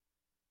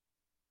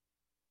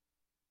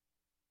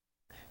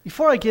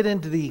Before I get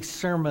into the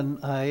sermon,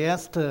 I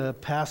asked a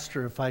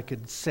pastor if I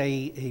could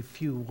say a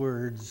few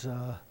words.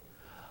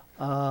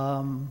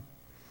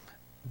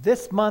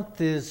 This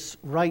month is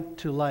Right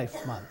to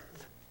Life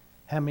Month.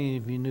 How many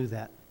of you knew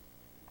that?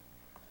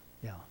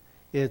 Yeah.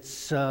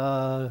 It's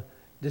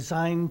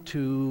designed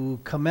to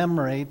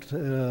commemorate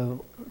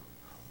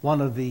one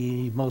of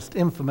the most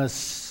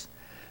infamous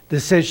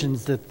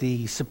decisions that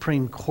the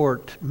Supreme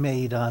Court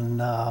made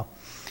on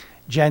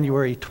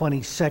January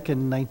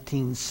 22nd,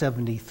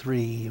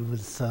 1973. It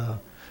was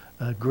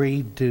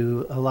agreed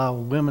to allow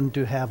women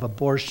to have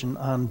abortion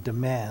on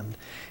demand.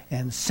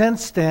 And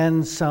since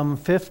then, some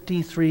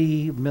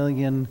 53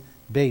 million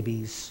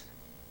babies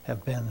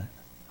have been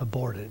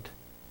aborted.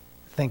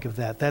 Think of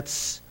that.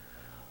 That's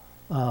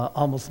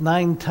almost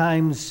 9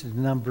 times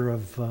the number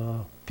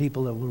of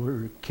people that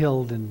were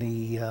killed in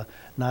the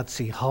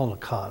Nazi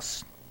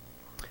Holocaust.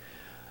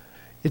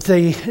 It's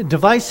a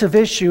divisive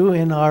issue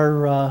in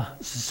our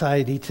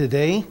society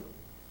today.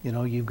 You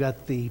know, you've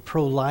got the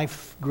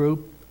pro-life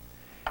group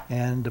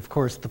and, of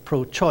course, the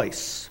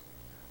pro-choice.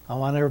 I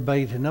want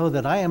everybody to know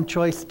that I am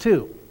choice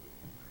too.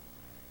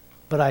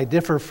 But I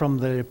differ from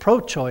the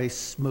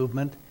pro-choice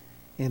movement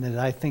in that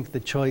I think the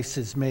choice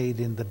is made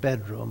in the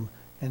bedroom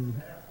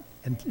and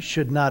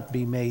should not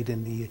be made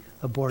in the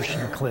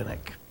abortion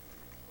clinic.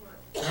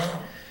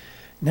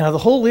 Now, the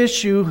whole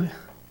issue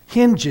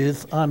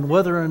hinges on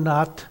whether or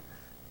not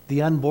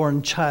the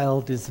unborn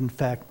child is in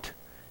fact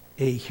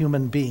a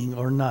human being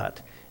or not.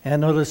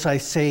 And notice I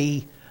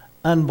say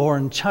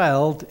unborn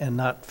child and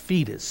not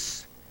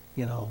fetus.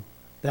 You know,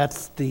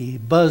 that's the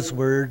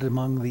buzzword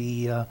among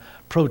the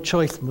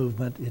pro-choice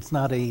movement. It's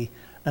not an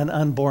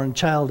unborn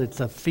child, it's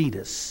a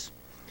fetus.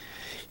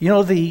 You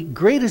know, the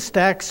greatest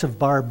acts of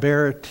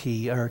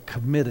barbarity are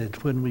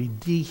committed when we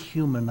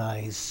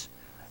dehumanize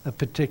a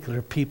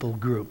particular people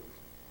group.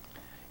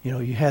 You know,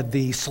 you had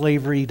the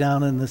slavery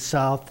down in the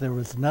South. There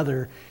was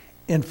another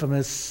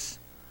infamous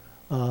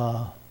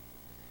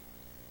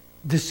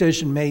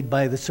decision made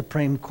by the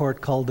Supreme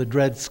Court called the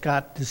Dred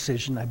Scott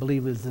decision. I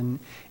believe it was in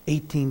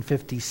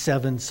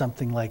 1857,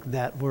 something like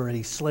that, where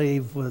a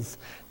slave was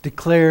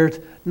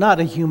declared not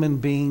a human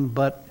being,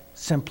 but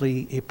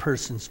simply a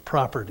person's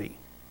property,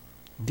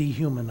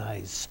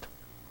 dehumanized.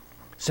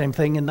 Same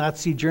thing in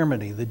Nazi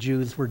Germany. The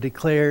Jews were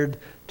declared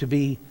to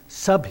be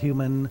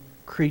subhuman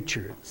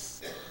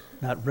creatures,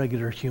 not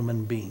regular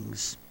human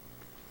beings.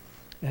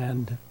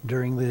 And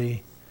during the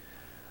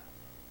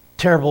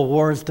terrible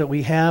wars that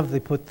we have,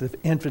 they put the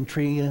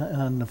infantry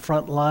on the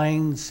front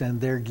lines, and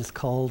they're just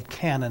called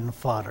cannon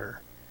fodder.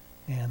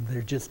 And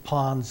they're just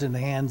pawns in the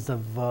hands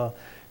of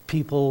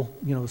people,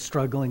 you know,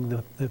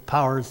 struggling, the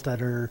powers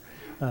that are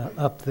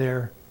up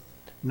there,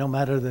 no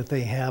matter that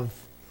they have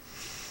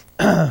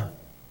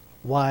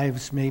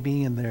wives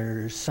maybe and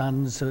their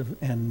sons of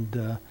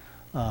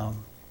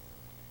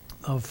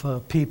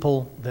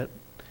people, that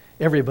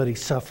everybody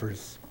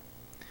suffers.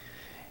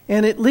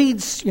 And it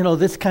leads, you know,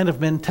 this kind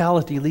of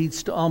mentality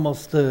leads to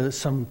almost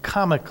some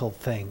comical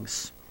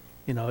things,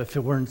 you know, if it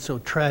weren't so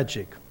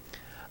tragic.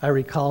 I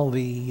recall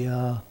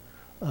the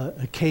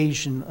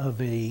occasion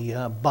of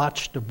a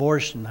botched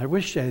abortion. I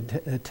wish I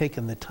had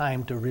taken the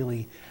time to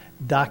really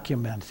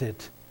document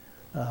it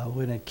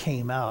when it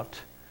came out.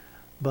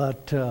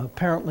 But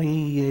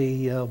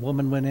apparently a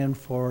woman went in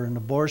for an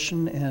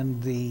abortion,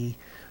 and the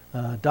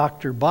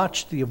doctor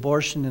botched the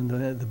abortion,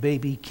 and the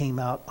baby came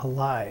out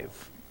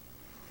alive.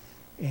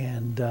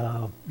 And,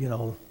 you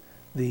know,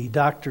 the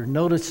doctor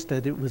noticed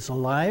that it was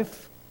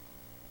alive.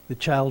 The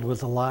child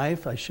was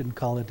alive. I shouldn't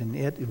call it an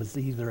it. It was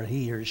either a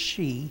he or a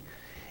she.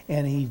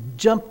 And he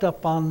jumped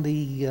up on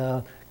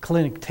the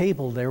clinic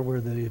table there where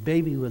the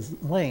baby was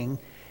laying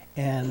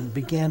and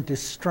began to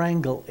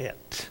strangle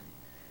it.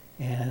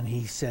 And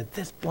he said,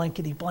 "This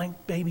blankety blank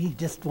baby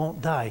just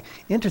won't die."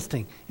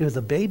 Interesting. It was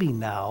a baby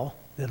now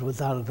that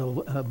was out of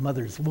the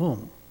mother's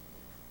womb.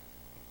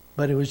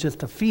 But it was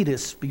just a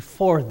fetus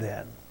before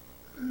then.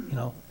 You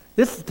know,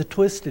 this is the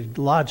twisted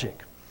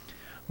logic.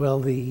 Well,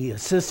 the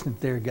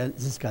assistant there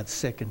just got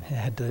sick and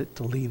had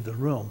to leave the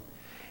room.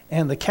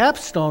 And the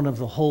capstone of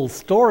the whole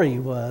story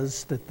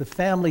was that the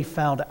family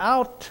found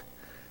out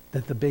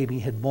that the baby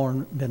had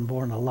been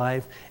born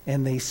alive,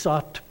 and they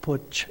sought to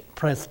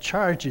press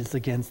charges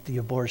against the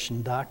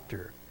abortion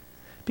doctor.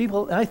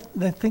 People, I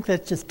think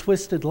that's just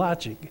twisted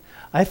logic.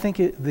 I think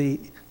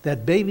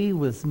that baby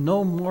was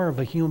no more of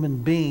a human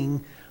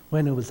being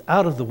when it was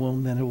out of the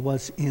womb than it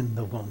was in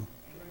the womb.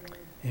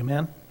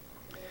 Amen?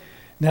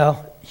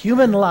 Now,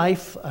 human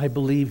life, I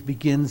believe,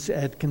 begins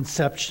at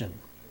conception.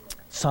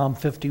 Psalm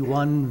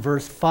 51,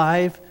 verse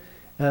 5,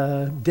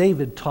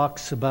 David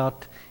talks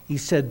about, he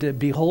said,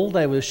 "Behold,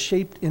 I was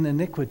shaped in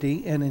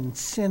iniquity, and in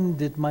sin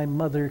did my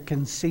mother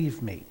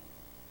conceive me."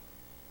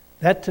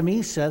 That to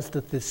me says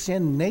that the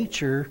sin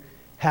nature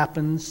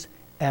happens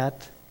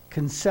at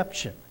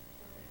conception.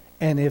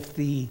 And if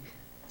the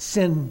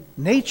sin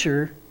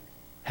nature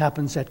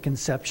happens at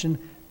conception,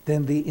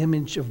 then the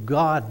image of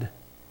God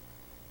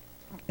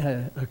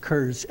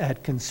occurs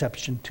at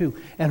conception too.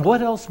 And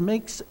what else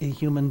makes a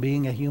human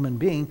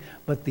being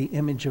but the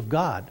image of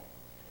God?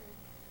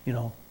 You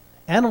know,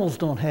 animals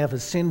don't have a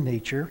sin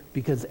nature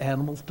because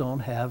animals don't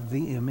have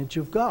the image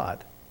of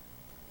God.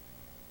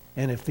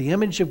 And if the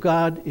image of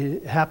God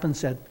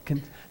happens at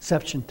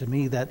conception, to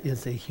me, that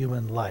is a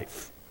human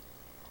life.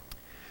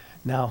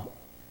 Now,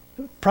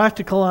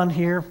 practical on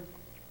here,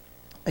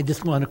 I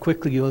just want to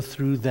quickly go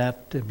through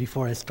that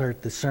before I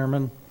start the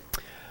sermon.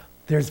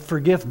 There's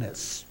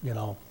forgiveness, you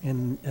know.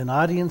 In an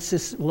audience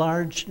this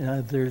large,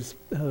 there's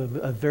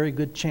a very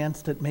good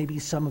chance that maybe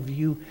some of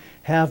you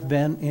have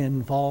been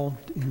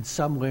involved in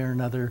some way or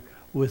another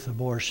with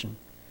abortion.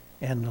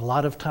 And a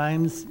lot of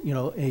times, you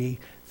know, a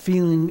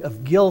feeling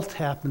of guilt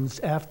happens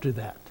after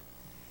that.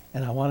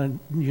 And I wanted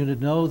you to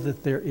know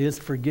that there is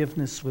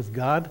forgiveness with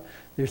God.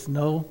 There's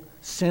no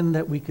sin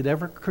that we could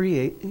ever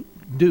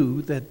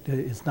do that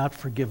is not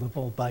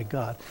forgivable by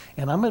God.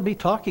 And I'm going to be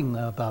talking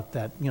about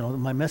that. You know,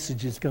 my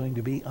message is going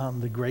to be on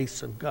the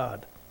grace of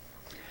God.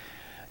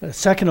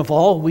 Second of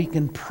all, we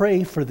can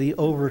pray for the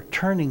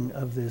overturning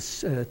of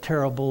this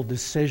terrible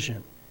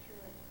decision.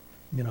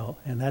 You know,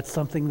 and that's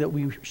something that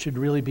we should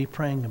really be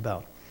praying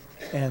about.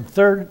 And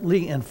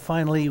thirdly and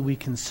finally, we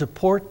can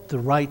support the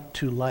Right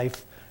to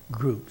Life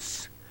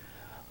groups.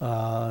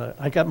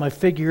 I got my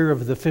figure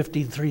of the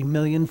 53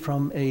 million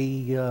from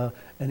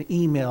an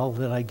email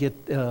that I get,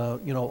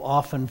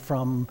 often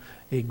from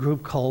a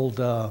group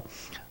called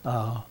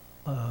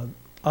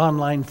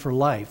Online for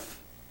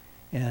Life.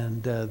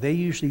 And they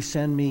usually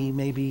send me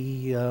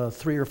maybe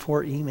 3 or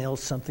 4 emails,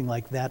 something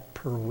like that,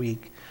 per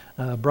week.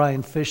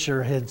 Brian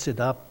Fisher heads it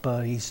up.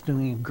 He's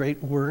doing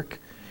great work,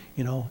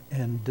 you know,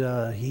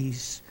 and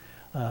he's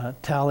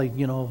tallied,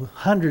 you know,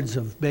 hundreds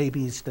of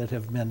babies that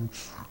have been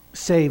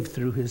saved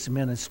through his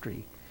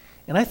ministry.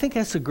 And I think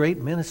that's a great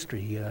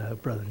ministry,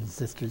 brothers and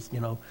sisters.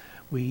 You know,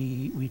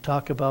 we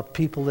talk about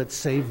people that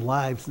save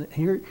lives.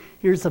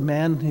 Here's a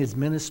man, his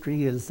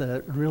ministry has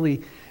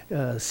really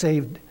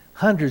saved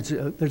hundreds.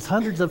 There's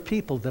hundreds of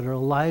people that are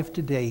alive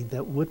today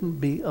that wouldn't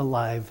be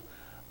alive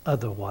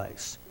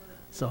otherwise.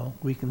 So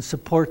we can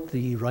support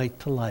the right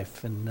to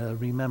life and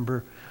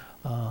remember,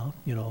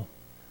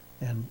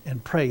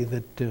 and pray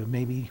that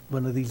maybe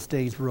one of these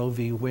days Roe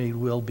v. Wade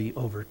will be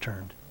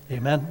overturned.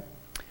 Amen?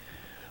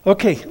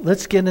 Okay,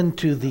 let's get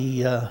into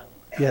the,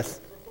 yes.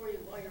 While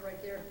you're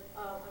right there,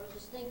 I was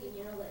just thinking,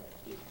 you know, that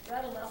you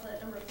rattled off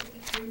that number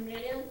 53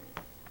 million.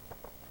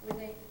 We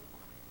think,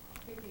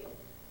 big deal.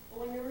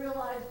 But when you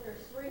realize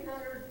there's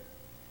 300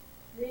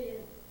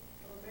 million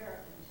of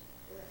Americans,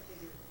 that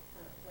figure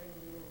kind of plays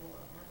a little more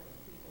on how many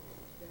people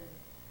have been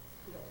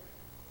killed.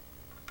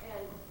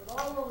 And with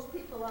all those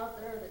people out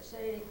there that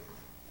say,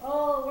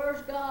 oh, where's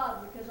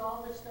God? Because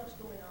all this stuff's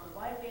going on.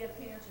 Why do we have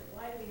cancer?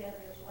 Why do we have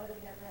this? Why do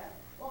we have that?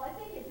 Well, I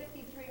think in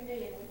 53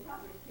 million, we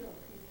probably killed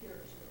a few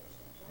cures for those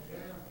things.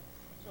 Right? Yeah.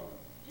 So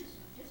just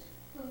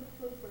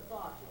food for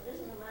thought. So it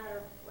isn't a matter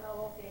of,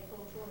 well, okay,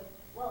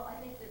 well, I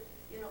think that,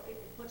 you know, it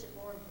puts it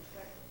more in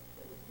perspective.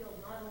 That we've killed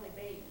not only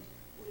babies,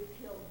 we've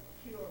killed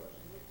cures,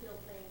 and we've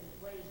killed things in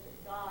ways that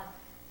God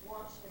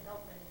wants to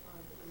help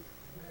mankind, but we've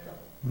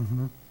killed.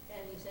 Mm-hmm.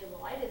 And you say,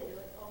 well, I didn't do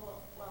it. Oh,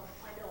 well,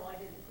 I know I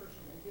didn't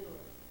personally do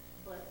it.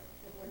 But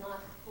if we're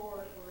not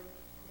for it, we're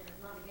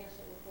not against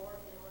it, we're for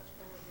it, you know, that's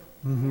kind of the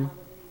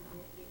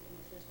reality in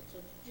the system. So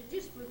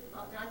just food for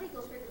thought. Now, I think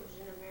those figures was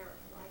in America,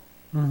 right?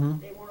 Mm-hmm.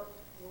 They weren't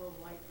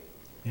worldwide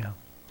figures. Yeah.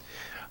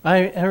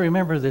 I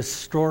remember this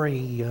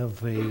story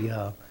of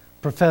a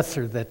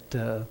professor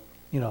that,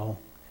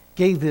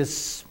 gave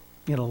this,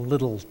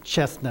 little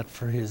chestnut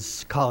for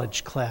his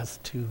college class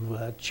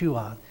to chew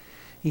on.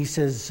 He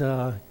says,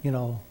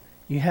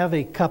 you have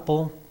a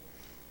couple,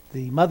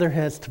 the mother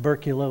has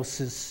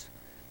tuberculosis,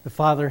 the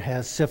father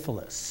has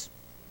syphilis.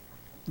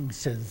 He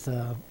says,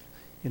 the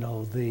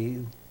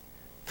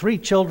 3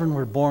 children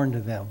were born to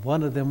them.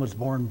 One of them was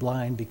born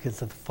blind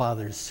because of the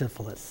father's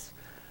syphilis.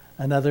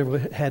 Another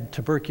had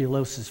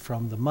tuberculosis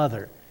from the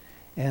mother.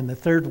 And the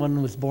third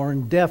one was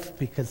born deaf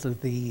because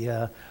of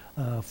the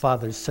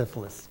father's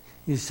syphilis.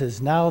 He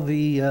says, now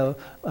the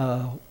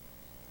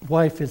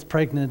wife is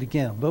pregnant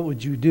again. What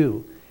would you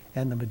do?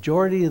 And the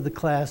majority of the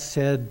class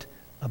said,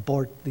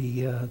 abort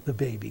the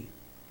baby.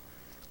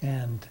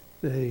 And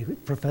the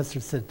professor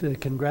said,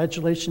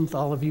 congratulations,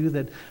 all of you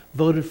that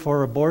voted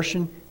for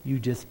abortion. You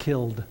just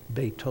killed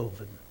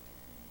Beethoven.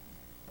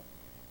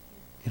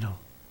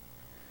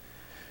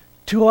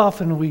 Too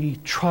often we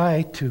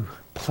try to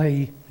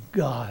play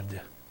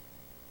God.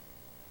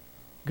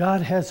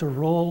 God has a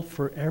role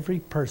for every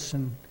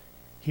person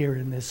here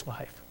in this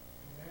life.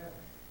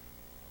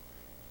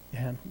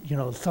 And,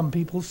 some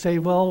people say,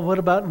 well, what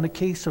about in the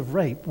case of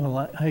rape?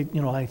 Well,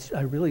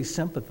 I really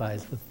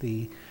sympathize with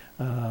the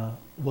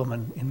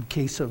woman in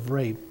case of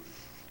rape.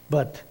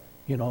 But,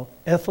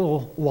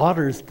 Ethel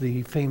Waters,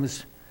 the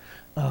famous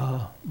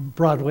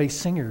Broadway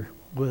singer,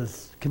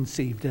 was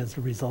conceived as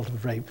a result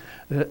of rape.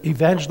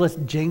 Evangelist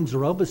James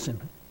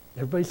Robison.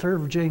 Everybody's heard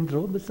of James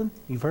Robison?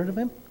 You've heard of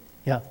him?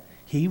 Yeah.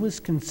 He was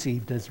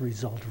conceived as a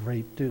result of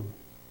rape too.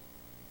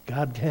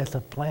 God has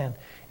a plan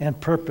and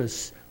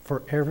purpose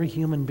for every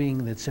human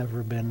being that's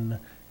ever been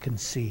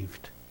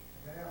conceived.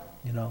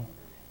 You know,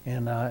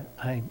 and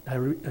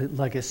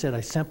like I said,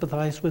 I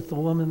sympathize with the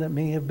woman that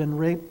may have been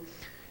raped.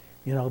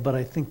 You know, but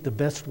I think the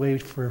best way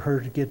for her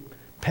to get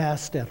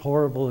past that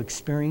horrible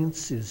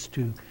experience is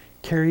to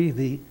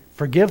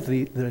forgive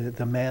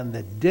the man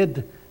that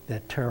did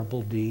that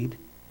terrible deed,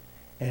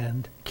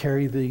 and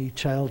carry the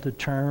child to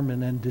term,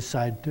 and then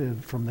decide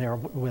from there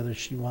whether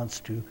she wants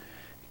to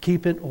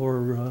keep it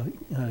or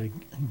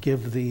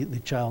give the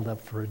child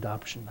up for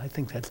adoption. I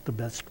think that's the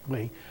best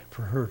way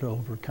for her to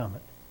overcome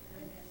it.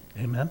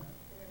 Amen?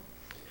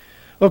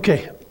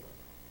 Okay.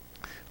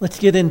 Let's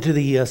get into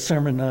the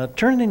sermon.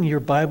 Turn in your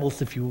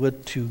Bibles, if you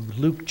would, to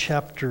Luke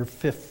chapter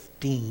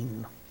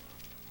 15.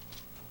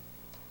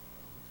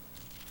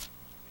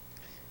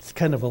 It's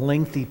kind of a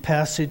lengthy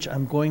passage.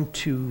 I'm going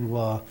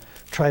to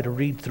try to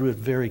read through it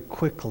very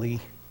quickly.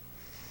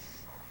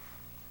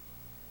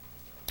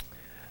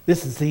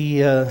 This is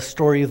the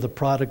story of the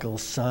prodigal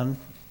son.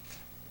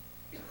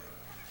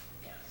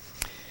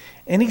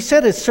 And he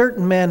said, a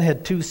certain man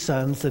had 2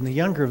 sons, and the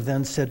younger of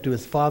them said to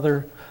his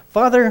father,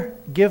 Father,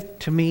 give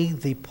to me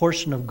the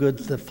portion of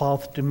goods that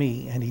falleth to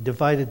me. And he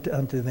divided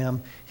unto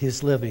them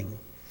his living.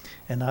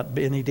 And not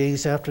many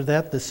days after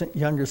that, the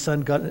younger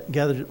son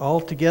gathered it all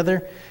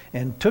together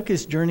and took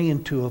his journey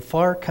into a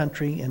far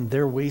country, and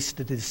there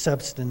wasted his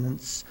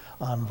substance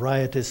on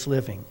riotous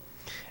living.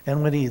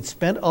 And when he had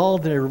spent all,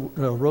 there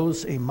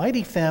arose a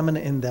mighty famine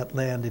in that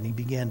land, and he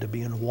began to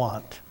be in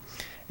want.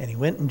 And he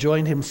went and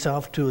joined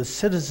himself to a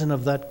citizen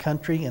of that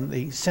country, and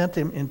they sent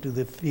him into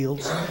the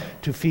fields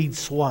to feed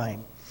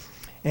swine.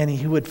 And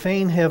he would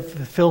fain have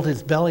filled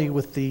his belly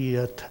with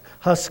the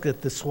husk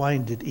that the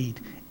swine did eat,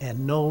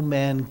 and no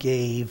man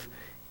gave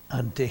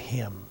unto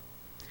him.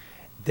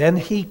 Then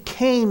he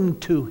came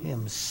to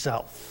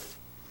himself,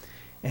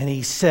 and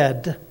he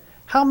said,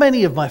 How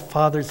many of my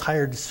father's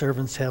hired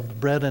servants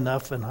have bread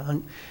enough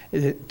and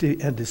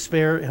to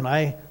spare, and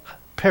I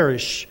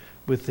perish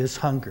with this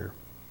hunger?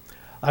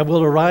 I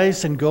will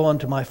arise and go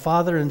unto my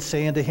father and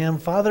say unto him,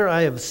 Father,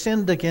 I have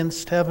sinned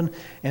against heaven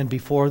and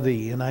before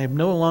thee, and I am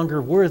no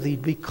longer worthy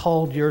to be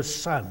called your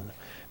son.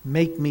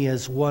 Make me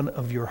as one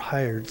of your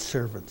hired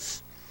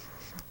servants.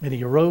 And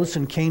he arose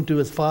and came to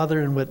his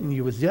father, and when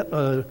he was yet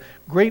a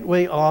great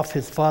way off,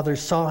 his father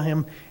saw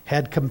him,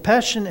 had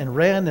compassion, and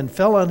ran and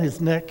fell on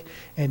his neck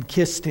and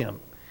kissed him.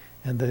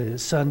 And the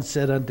son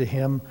said unto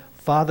him,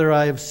 Father,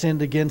 I have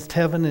sinned against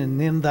heaven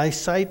and in thy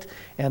sight,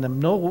 and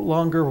am no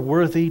longer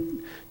worthy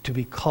to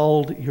be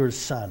called your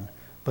son.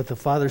 But the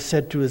father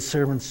said to his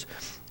servants,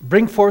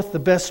 Bring forth the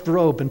best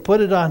robe, and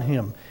put it on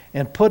him,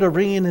 and put a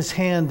ring in his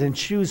hand, and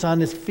shoes on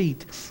his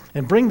feet,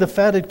 and bring the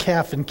fatted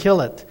calf, and kill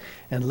it,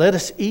 and let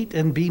us eat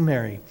and be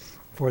merry.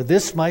 For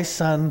this my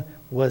son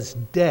was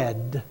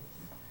dead,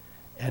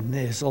 and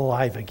is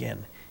alive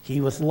again. He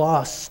was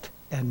lost,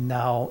 and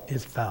now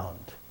is found.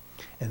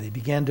 And they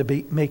began to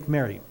make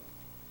merry.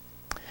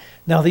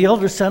 Now the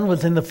elder son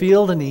was in the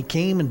field, and he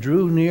came and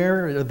drew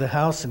near the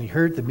house, and he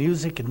heard the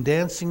music and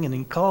dancing, and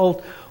he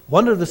called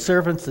one of the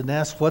servants and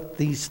asked what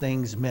these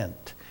things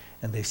meant.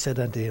 And they said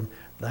unto him,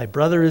 Thy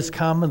brother is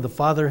come, and thy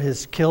father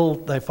has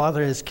killed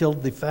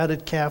the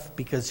fatted calf,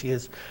 because he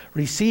has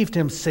received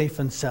him safe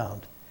and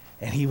sound.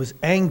 And he was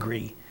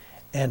angry,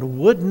 and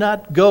would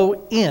not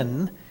go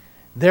in.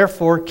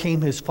 Therefore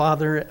came his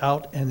father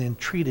out and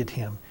entreated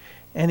him.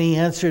 And he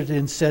answered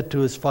and said to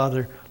his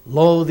father,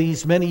 Lo,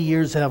 these many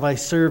years have I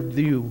served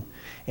you,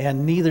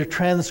 and neither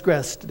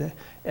transgressed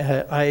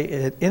I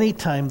at any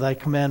time thy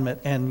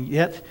commandment, and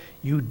yet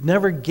you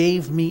never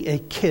gave me a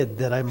kid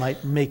that I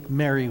might make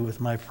merry with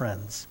my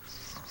friends.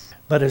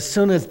 But as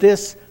soon as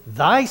this,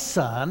 thy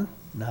son,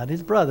 not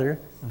his brother,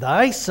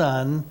 thy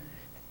son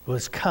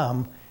was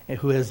come,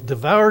 who has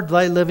devoured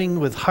thy living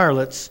with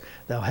harlots,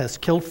 thou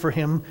hast killed for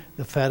him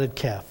the fatted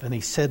calf. And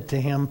he said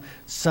to him,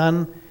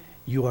 Son,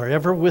 you are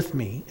ever with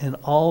me, and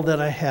all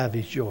that I have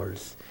is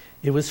yours.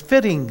 It was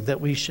fitting that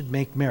we should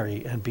make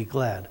merry and be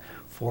glad.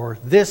 For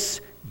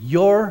this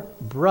your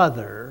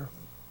brother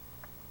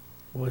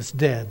was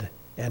dead,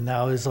 and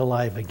now is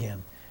alive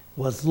again,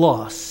 was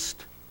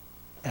lost,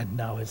 and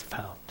now is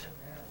found.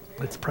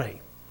 Let's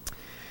pray.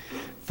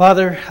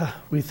 Father,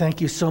 we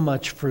thank you so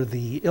much for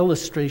the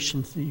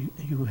illustrations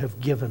you have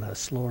given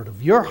us, Lord,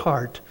 of your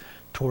heart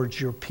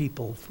towards your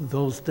people,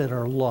 those that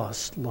are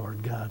lost,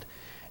 Lord God.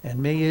 And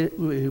may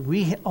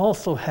we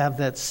also have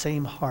that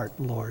same heart,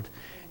 Lord,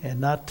 and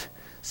not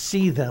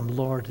see them,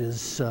 Lord,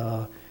 as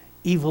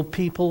evil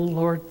people,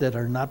 Lord, that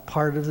are not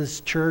part of this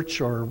church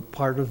or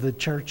part of the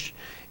church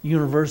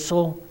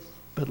universal,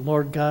 but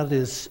Lord God,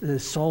 is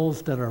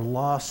souls that are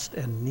lost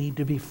and need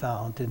to be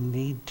found and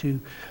need to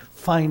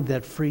find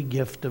that free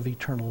gift of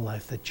eternal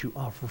life that you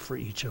offer for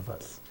each of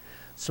us.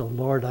 So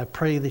Lord, I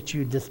pray that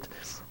you just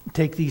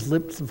take these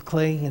lips of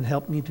clay and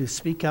help me to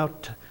speak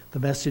out the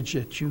message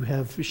that you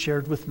have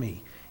shared with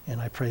me. And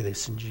I pray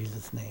this in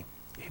Jesus' name.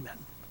 Amen.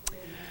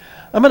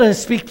 I'm going to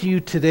speak to you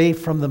today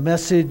from the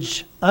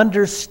message,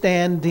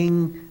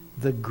 Understanding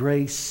the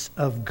Grace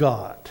of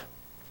God.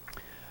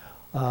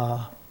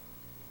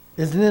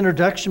 As an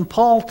introduction,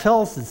 Paul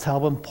tells us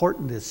how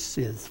important this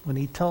is when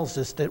he tells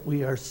us that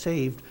we are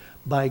saved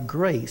by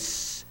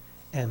grace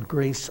and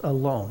grace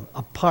alone,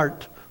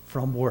 apart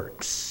from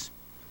works.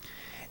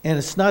 And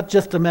it's not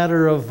just a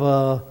matter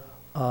of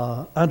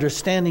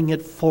understanding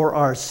it for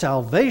our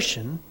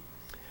salvation,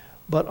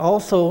 but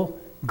also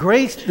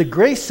the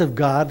grace of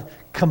God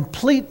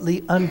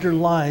completely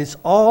underlies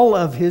all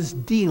of his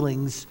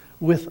dealings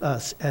with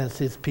us as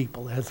his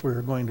people, as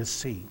we're going to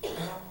see.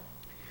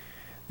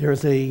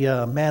 There's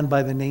a man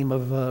by the name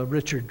of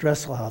Richard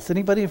Dresselhaus.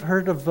 Anybody have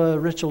heard of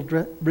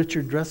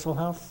Richard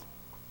Dresselhaus?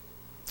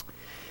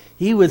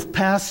 He was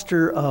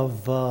pastor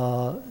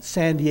of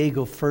San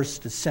Diego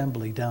First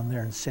Assembly down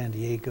there in San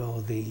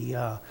Diego,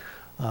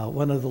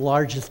 one of the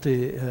largest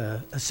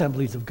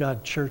Assemblies of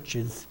God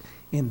churches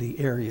in the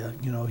area.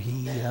 You know,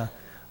 he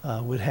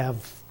would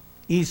have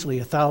easily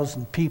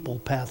 1,000 people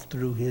pass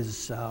through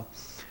his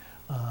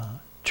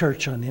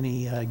church on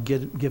any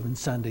given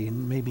Sunday,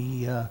 and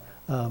maybe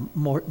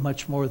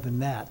much more than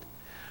that.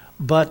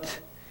 But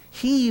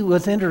he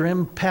was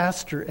interim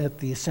pastor at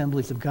the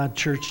Assemblies of God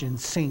Church in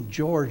St.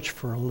 George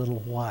for a little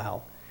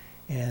while.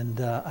 And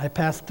I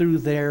passed through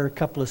there a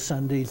couple of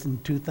Sundays in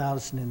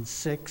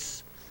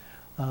 2006.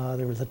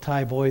 There was a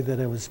Thai boy that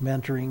I was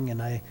mentoring,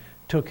 and I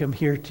took him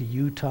here to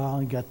Utah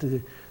and got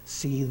to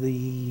see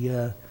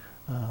the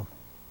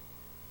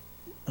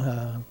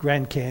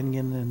Grand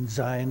Canyon and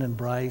Zion and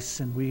Bryce,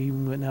 and we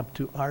went up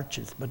to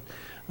Arches. But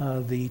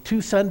the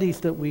 2 Sundays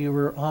that we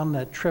were on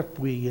that trip,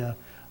 we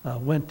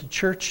went to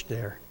church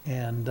there,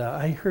 and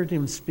I heard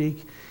him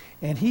speak,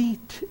 and he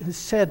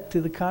said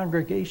to the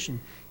congregation,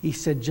 he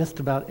said, just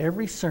about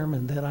every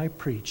sermon that I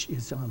preach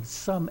is on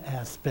some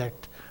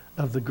aspect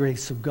of the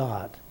grace of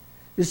God.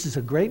 This is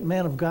a great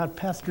man of God,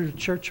 pastored a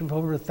church of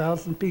over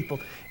 1,000 people,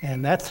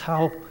 and that's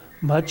how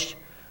much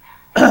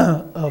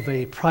of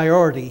a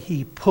priority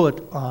he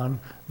put on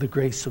the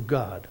grace of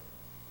God.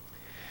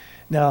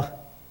 Now,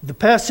 the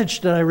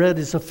passage that I read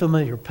is a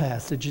familiar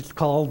passage. It's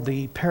called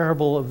the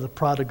Parable of the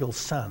Prodigal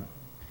Son.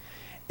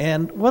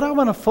 And what I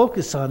want to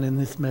focus on in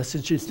this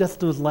message is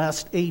just those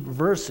last 8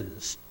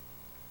 verses.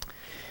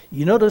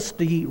 You notice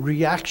the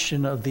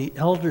reaction of the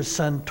elder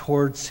son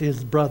towards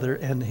his brother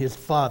and his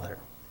father.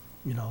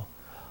 You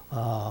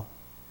know,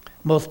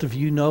 most of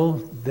you know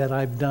that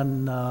I've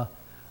done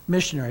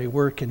missionary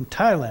work in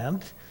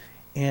Thailand,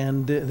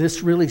 and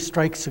this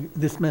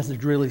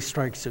message really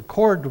strikes a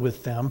chord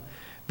with them,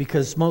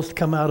 because most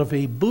come out of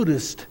a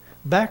Buddhist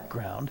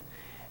background,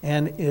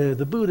 and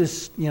the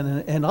Buddhists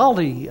and all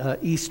the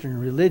Eastern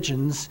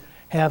religions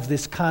have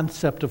this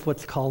concept of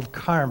what's called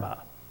karma.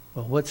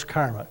 Well, what's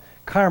karma?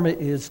 Karma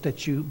is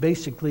that you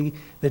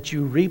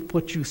reap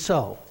what you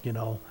sow. You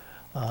know,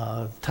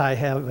 Thai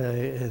have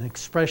an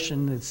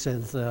expression that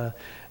says,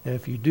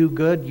 if you do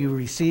good, you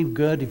receive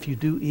good. If you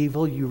do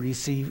evil, you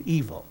receive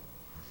evil.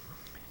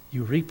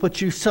 You reap what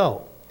you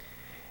sow.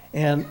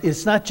 And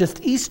it's not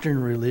just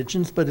Eastern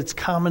religions, but it's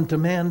common to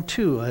man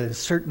too, a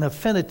certain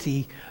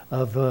affinity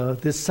of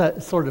this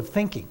sort of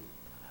thinking.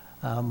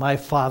 My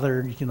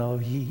father, you know,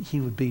 he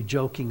would be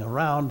joking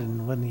around,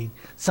 and when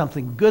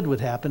something good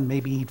would happen,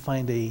 maybe he'd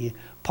find a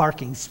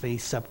parking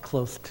space up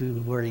close to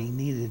where he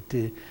needed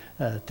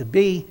to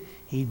be.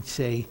 He'd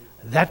say,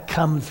 "That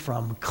comes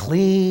from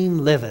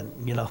clean living,"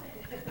 you know.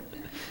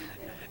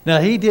 Now,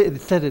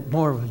 said it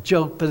more of a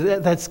joke,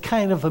 but that's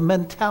kind of a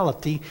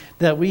mentality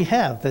that we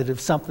have, that if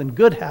something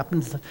good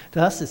happens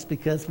to us, it's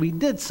because we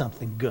did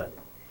something good.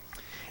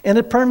 And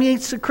it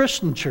permeates the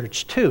Christian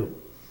church, too.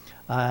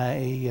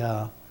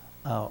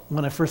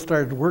 When I first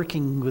started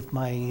working with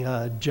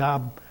my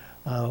job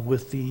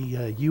with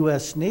the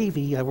U.S.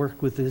 Navy, I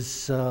worked with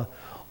this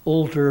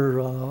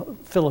older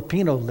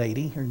Filipino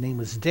lady. Her name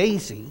was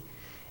Daisy.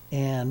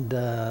 And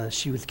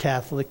she was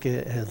Catholic,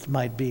 as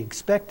might be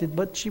expected,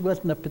 but she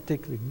wasn't a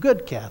particularly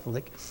good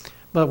Catholic.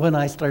 But when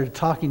I started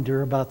talking to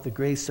her about the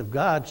grace of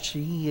God,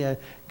 she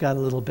got a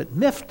little bit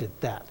miffed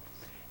at that.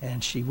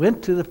 And she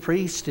went to the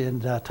priest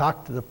and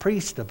talked to the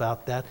priest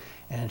about that.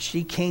 And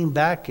she came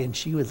back and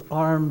she was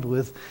armed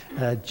with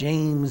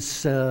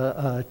James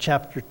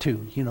chapter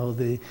 2, you know,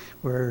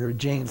 where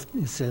James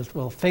says,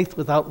 well, faith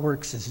without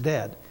works is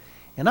dead.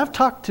 And I've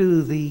talked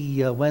to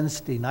the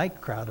Wednesday night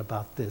crowd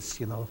about this,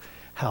 you know,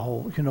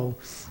 how, you know,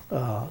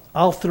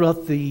 all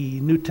throughout the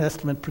New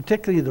Testament,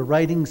 particularly the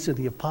writings of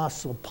the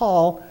Apostle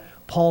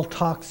Paul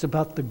talks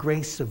about the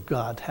grace of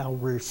God, how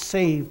we're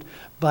saved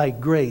by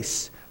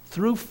grace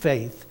through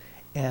faith,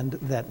 and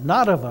that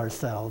not of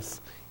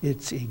ourselves.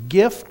 It's a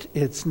gift.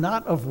 It's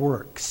not of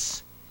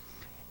works.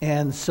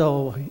 And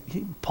so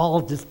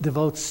Paul just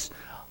devotes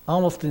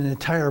almost an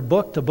entire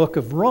book, the book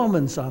of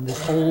Romans, on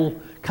this whole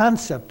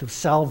concept of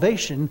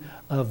salvation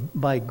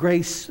by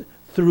grace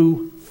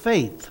through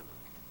faith.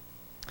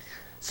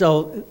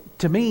 So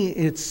to me,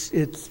 it's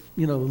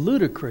you know,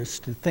 ludicrous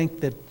to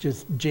think that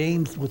just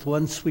James, with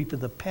one sweep of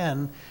the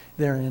pen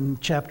there in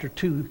chapter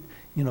 2,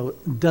 you know,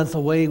 does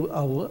away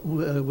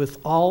with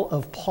all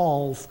of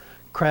Paul's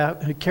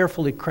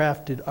carefully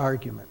crafted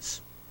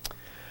arguments.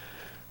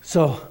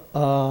 So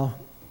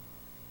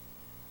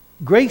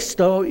Grace,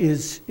 though,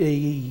 is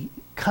a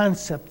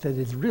concept that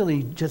is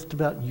really just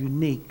about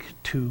unique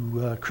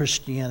to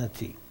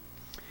Christianity.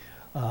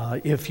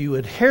 If you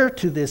adhere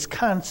to this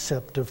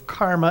concept of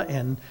karma,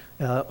 and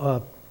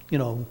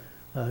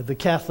the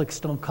Catholics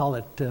don't call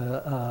it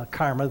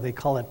karma, they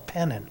call it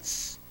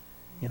penance.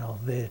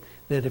 That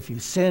if you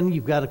sin,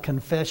 you've got to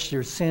confess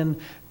your sin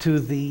to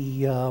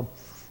the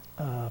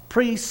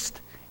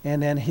priest,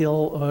 and then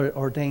he'll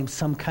ordain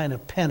some kind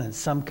of penance,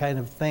 some kind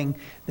of thing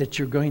that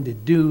you're going to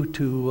do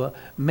to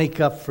make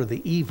up for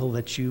the evil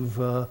that you've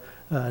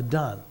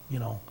done.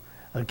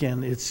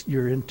 Again,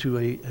 you're into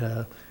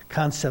a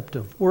concept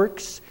of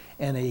works,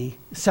 and a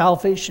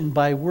salvation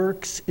by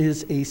works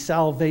is a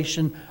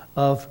salvation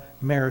of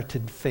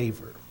merited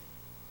favor.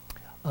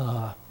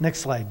 Next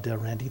slide,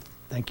 Randy.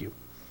 Thank you.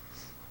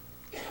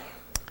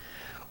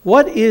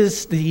 What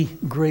is the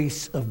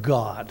grace of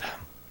God?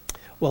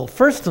 Well,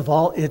 first of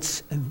all,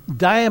 it's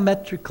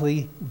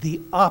diametrically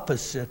the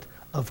opposite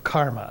of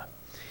karma.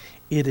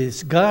 It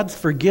is God's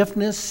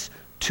forgiveness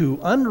to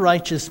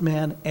unrighteous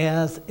man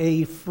as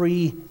a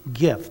free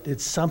gift.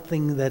 It's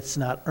something that's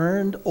not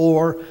earned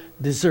or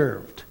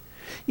deserved.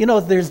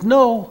 There's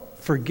no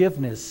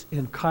forgiveness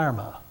in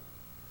karma,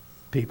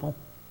 people.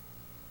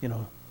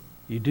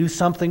 You do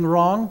something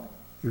wrong,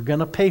 you're going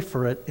to pay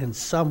for it in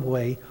some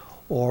way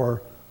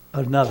or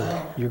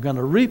another. You're going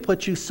to reap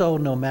what you sow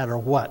no matter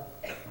what.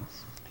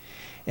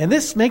 And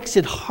this makes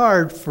it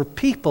hard for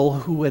people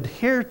who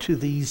adhere to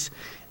these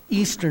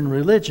Eastern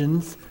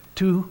religions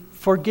to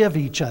forgive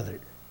each other.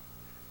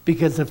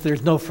 Because if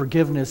there's no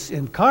forgiveness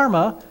in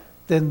karma,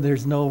 then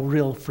there's no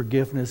real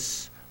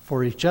forgiveness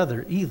for each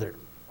other either.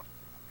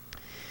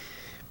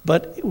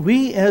 But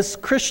we as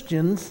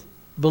Christians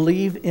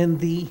believe in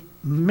the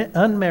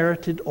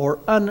unmerited or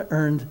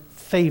unearned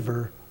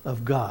favor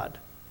of God.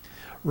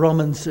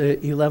 Romans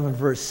 11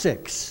 verse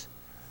 6,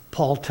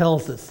 Paul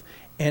tells us,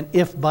 "And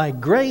if by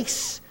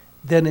grace,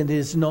 then it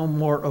is no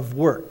more of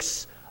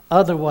works.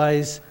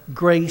 Otherwise,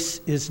 grace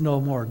is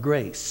no more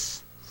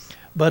grace.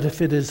 But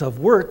if it is of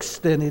works,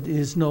 then it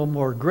is no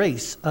more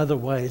grace.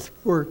 Otherwise,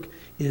 work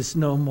is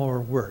no more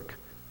work."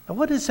 Now,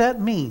 what does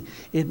that mean?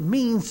 It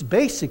means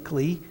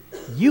basically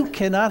you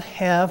cannot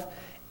have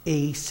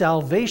a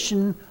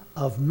salvation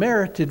of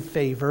merited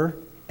favor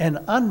and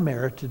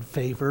unmerited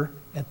favor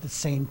at the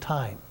same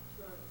time.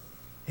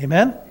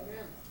 Amen? Amen.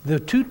 The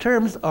two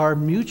terms are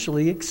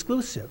mutually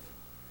exclusive.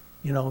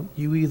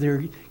 You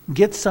either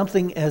get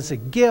something as a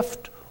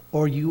gift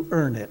or you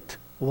earn it.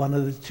 One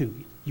of the two.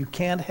 You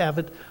can't have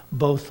it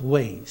both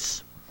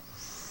ways.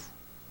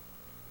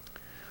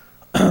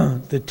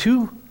 The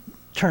two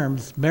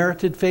terms,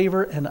 merited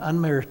favor and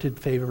unmerited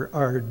favor,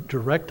 are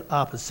direct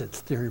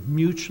opposites. They're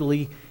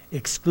mutually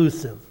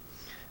exclusive.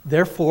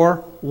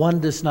 Therefore, one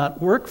does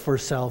not work for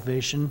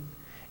salvation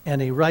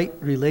and a right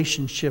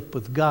relationship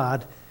with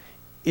God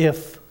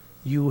if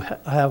you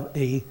have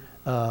a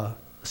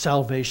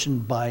salvation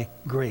by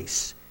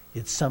grace.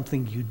 It's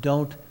something you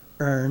don't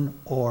earn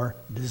or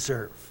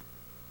deserve.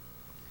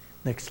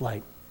 Next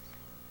slide.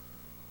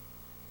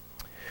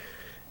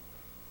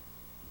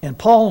 And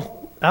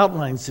Paul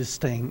outlines this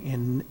thing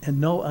in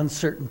no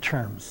uncertain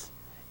terms.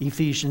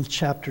 Ephesians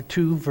chapter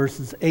 2,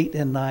 verses 8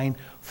 and 9.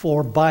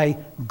 "For by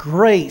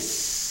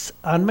grace,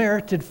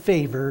 unmerited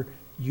favor,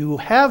 you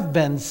have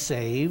been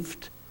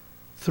saved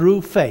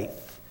through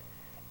faith,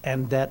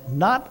 and that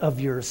not of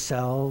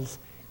yourselves,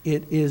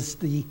 it is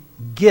the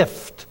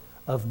gift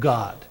of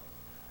God,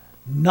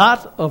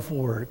 not of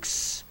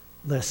works,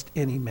 lest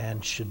any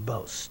man should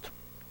boast."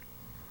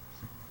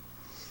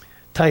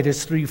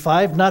 Titus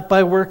 3:5, "Not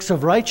by works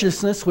of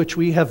righteousness which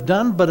we have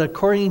done, but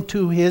according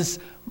to his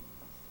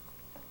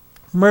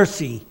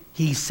mercy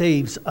he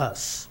saves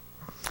us,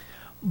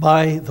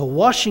 by the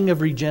washing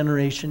of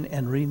regeneration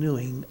and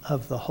renewing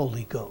of the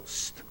Holy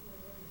Ghost."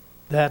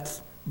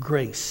 That's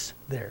grace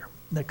there.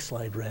 Next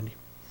slide, Randy.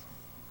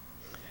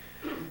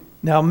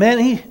 Now,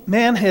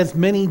 man has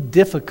many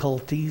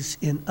difficulties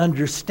in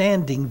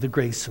understanding the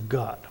grace of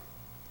God.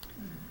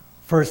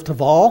 First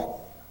of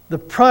all, the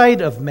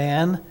pride of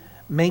man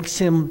makes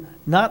him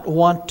not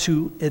want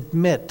to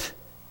admit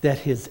that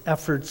his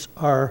efforts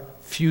are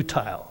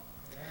futile.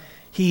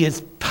 He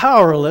is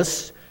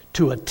powerless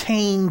to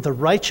attain the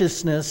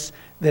righteousness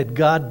that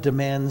God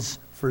demands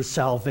for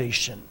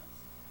salvation.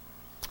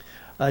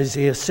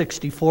 Isaiah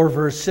 64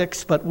 verse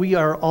 6, "But we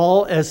are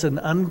all as an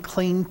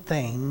unclean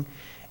thing,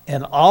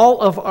 and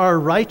all of our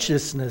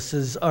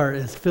righteousnesses are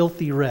as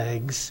filthy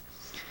rags,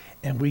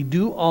 and we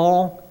do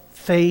all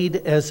fade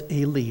as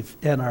a leaf,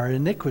 and our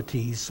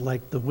iniquities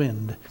like the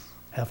wind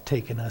have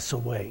taken us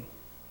away."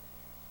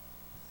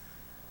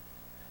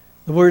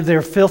 The word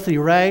there, filthy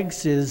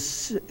rags,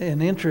 is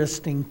an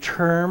interesting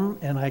term,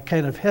 and I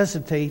kind of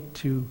hesitate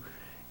to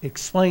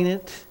explain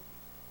it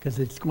because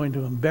it's going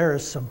to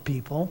embarrass some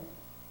people,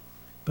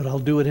 but I'll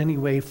do it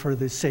anyway for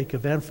the sake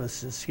of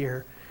emphasis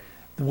here.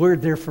 The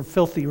word there for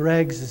filthy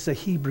rags is a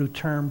Hebrew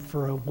term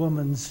for a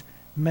woman's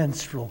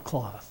menstrual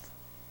cloth.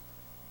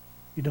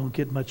 You don't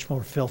get much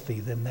more filthy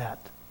than that.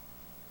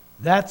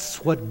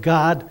 That's what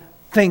God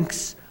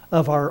thinks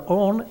of our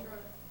own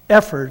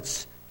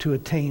efforts to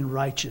attain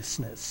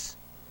righteousness.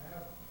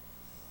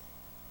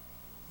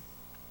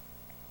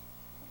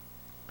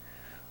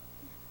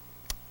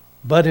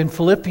 But in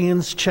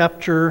Philippians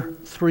chapter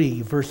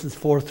 3, verses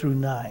 4 through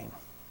 9,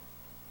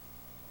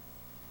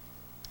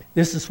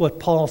 this is what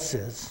Paul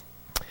says.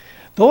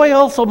 Though I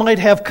also might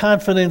have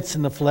confidence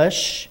in the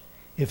flesh,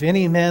 if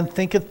any man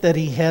thinketh that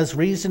he has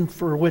reason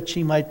for which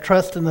he might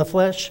trust in the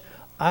flesh,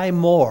 I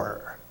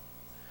more.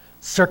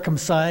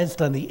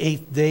 Circumcised on the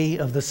 8th day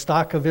of the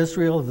stock of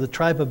Israel, of the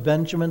tribe of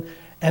Benjamin,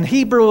 and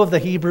Hebrew of the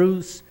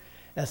Hebrews,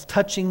 as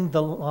touching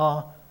the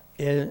law,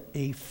 a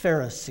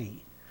Pharisee.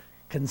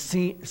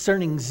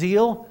 Concerning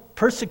zeal,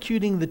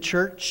 persecuting the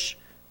church,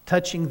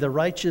 touching the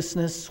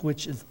righteousness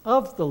which is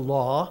of the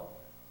law,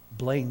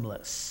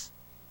 blameless.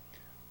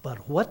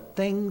 But what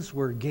things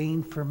were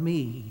gained for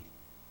me,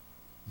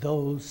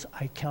 those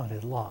I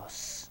counted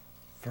loss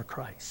for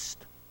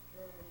Christ.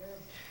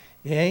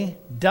 Yea,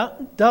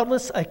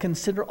 doubtless I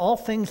consider all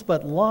things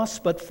but loss,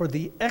 but for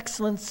the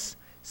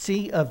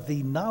excellency of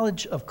the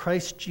knowledge of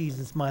Christ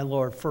Jesus my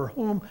Lord, for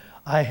whom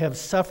I have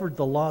suffered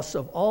the loss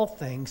of all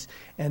things,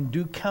 and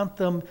do count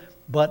them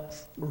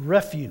but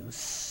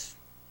refuse,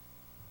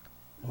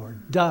 or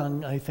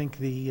dung, I think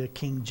the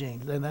King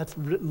James. And that's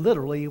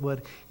literally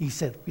what he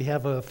said. We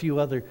have a few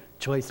other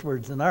choice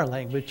words in our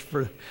language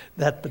for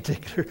that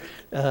particular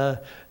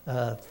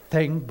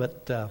thing,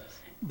 but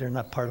they're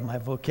not part of my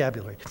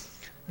vocabulary.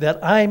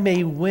 That I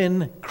may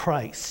win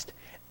Christ,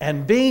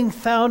 and being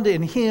found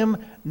in him,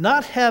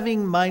 not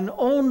having mine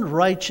own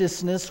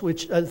righteousness,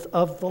 which is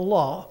of the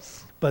law,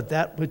 but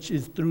that which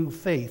is through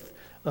faith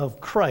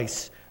of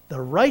Christ, the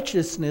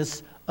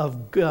righteousness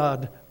of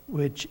God,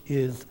 which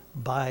is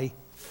by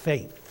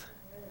faith.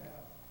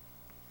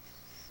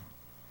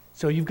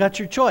 So you've got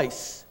your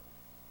choice.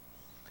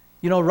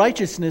 You know,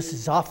 righteousness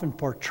is often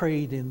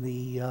portrayed in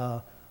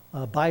the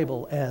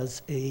Bible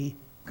as a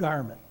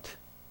garment.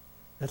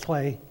 That's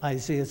why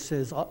Isaiah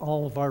says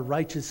all of our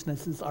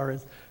righteousnesses are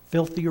as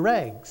filthy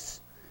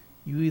rags.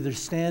 You either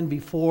stand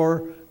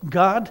before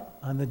God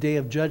on the day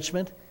of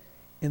judgment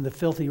in the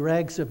filthy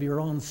rags of your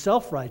own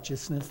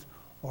self-righteousness,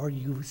 or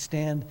you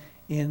stand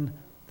in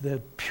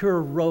the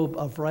pure robe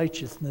of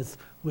righteousness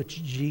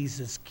which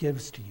Jesus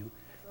gives to you.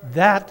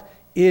 That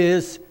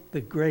is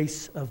the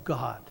grace of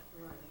God.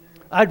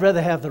 I'd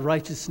rather have the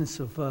righteousness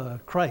of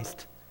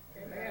Christ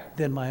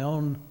than my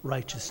own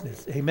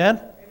righteousness.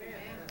 Amen?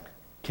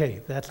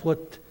 Okay, that's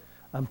what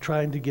I'm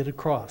trying to get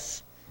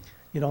across.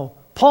 You know,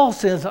 Paul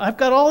says, I've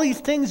got all these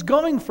things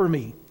going for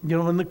me, you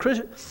know, in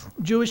the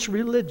Jewish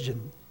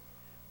religion.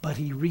 But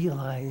he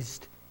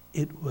realized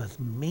it was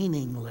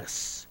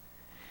meaningless.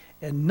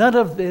 And none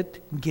of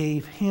it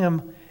gave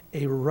him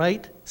a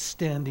right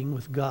standing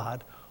with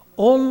God.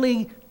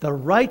 Only the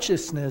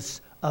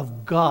righteousness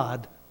of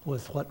God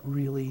was what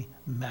really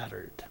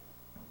mattered.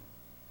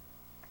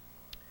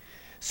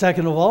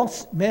 Second of all,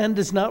 man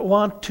does not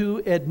want to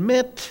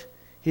admit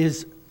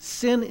his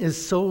sin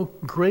is so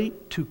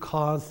great to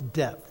cause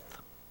death.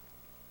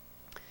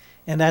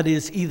 And that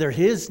is either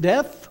his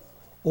death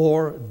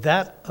or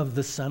that of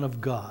the Son of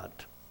God.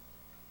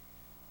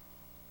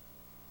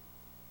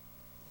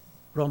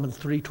 Romans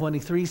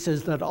 3:23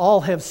 says that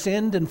all have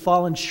sinned and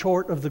fallen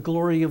short of the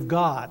glory of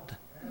God.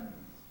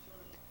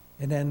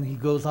 And then he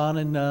goes on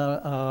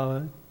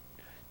in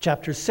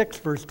chapter 6,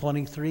 verse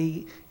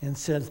 23, and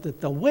says that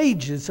the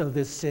wages of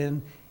this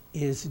sin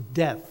is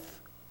death.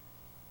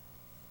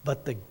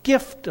 But the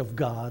gift of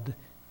God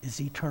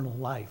is eternal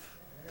life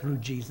through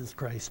Jesus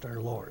Christ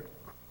our Lord.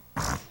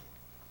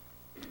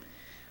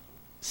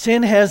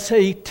 Sin has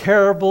a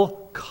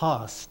terrible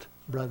cost,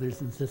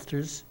 brothers and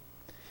sisters.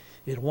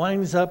 It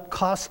winds up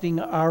costing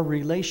our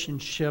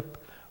relationship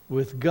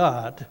with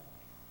God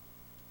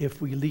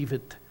if we leave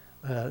it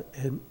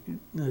and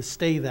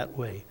stay that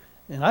way.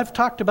 And I've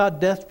talked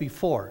about death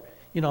before,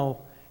 you know,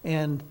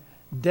 and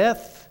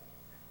death,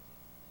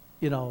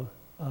 you know,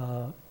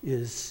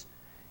 is,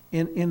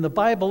 in the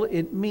Bible,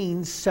 it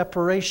means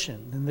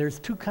separation. And there's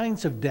two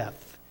kinds of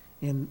death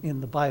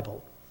in the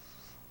Bible.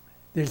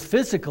 There's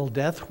physical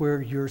death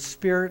where your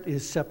spirit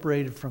is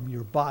separated from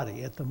your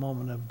body at the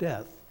moment of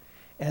death.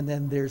 And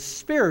then there's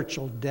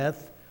spiritual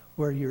death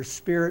where your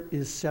spirit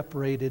is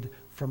separated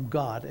from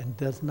God and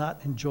does not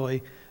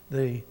enjoy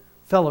the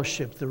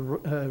fellowship, the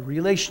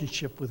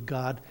relationship with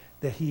God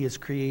that he has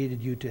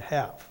created you to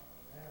have.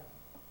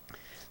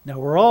 Now,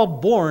 we're all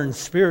born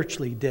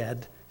spiritually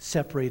dead,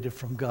 separated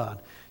from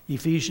God.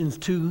 Ephesians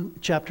 2,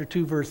 chapter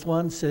 2, verse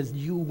 1 says,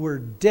 you were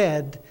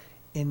dead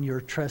in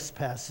your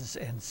trespasses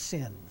and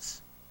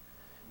sins.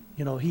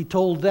 You know, he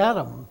told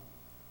Adam,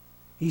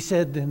 he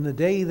said, in the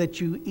day that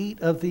you eat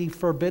of the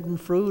forbidden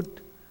fruit,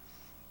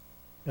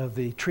 of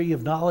the tree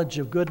of knowledge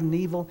of good and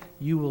evil,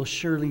 you will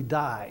surely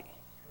die.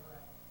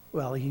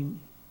 Well, he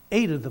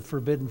ate of the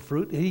forbidden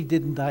fruit. He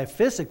didn't die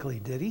physically,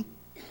 did he?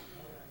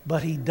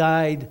 But he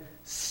died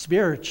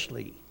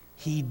spiritually.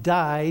 He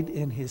died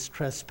in his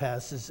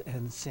trespasses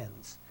and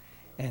sins.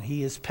 And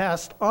he has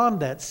passed on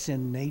that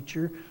sin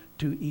nature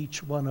to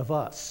each one of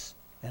us.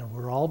 And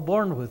we're all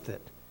born with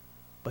it.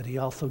 but he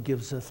also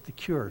gives us the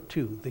cure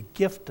too. The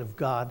gift of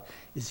God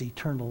is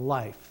eternal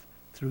life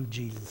through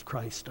Jesus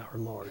Christ our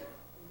Lord.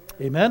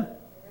 Amen?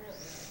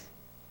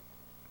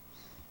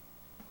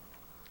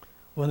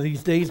 One of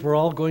these days we're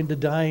all going to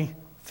die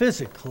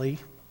physically,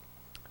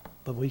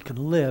 but we can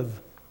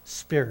live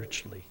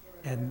spiritually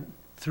and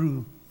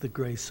through the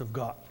grace of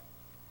God.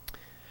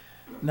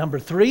 Number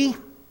 3,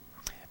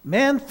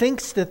 man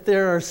thinks that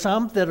there are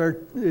some that are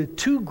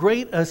too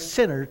great a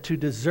sinner to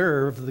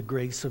deserve the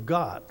grace of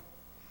God.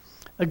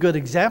 A good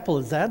example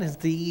of that is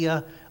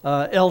the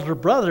elder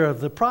brother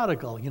of the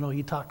prodigal. You know,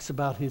 he talks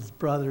about his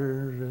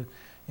brother,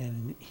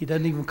 and he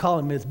doesn't even call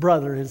him his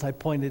brother, as I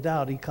pointed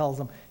out. He calls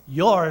him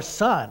your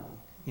son,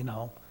 you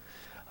know.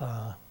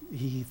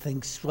 He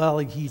thinks, well,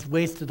 he's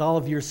wasted all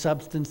of your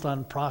substance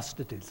on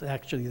prostitutes.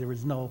 Actually, there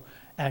was no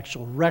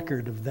actual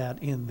record of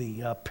that in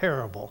the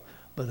parable,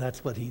 but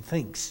that's what he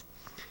thinks.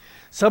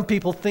 Some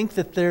people think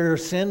that there are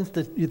sins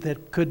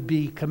that could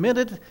be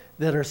committed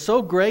that are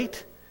so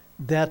great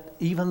that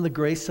even the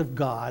grace of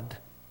God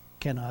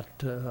cannot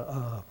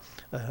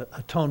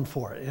atone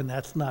for it, and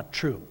that's not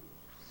true.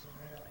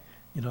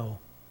 You know,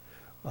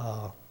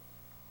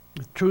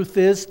 the truth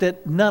is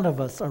that none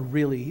of us are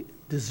really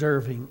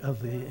deserving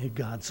of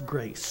God's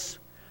grace,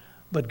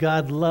 but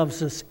God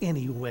loves us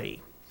anyway,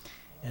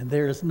 and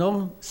there is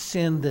no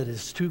sin that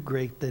is too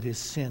great that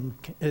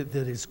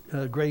His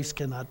grace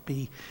cannot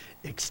be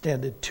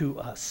extended to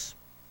us.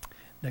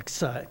 Next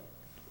slide.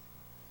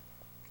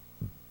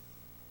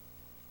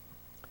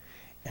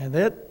 And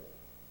that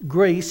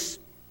grace,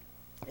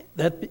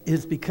 that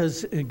is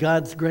because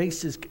God's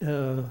grace is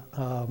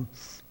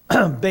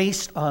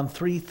based on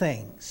 3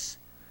 things: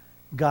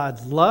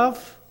 God's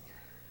love,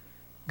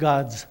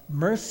 God's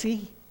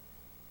mercy,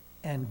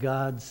 and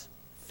God's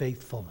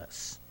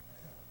faithfulness.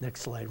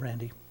 Next slide,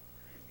 Randy.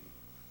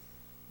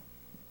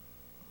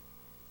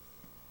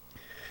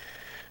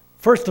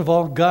 First of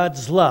all,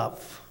 God's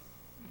love.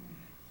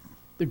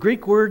 The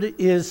Greek word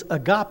is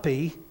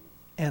agape,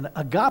 and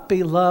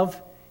agape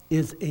love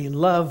is a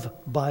love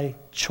by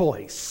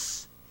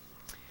choice.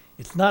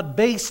 It's not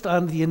based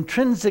on the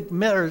intrinsic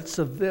merits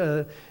of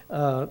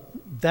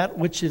that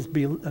which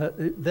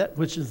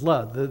is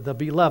love, the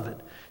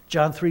beloved.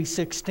 John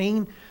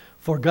 3:16,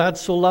 for God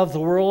so loved the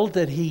world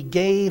that he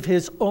gave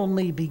his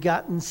only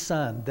begotten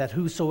Son, that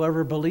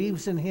whosoever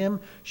believes in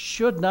him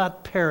should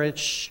not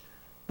perish,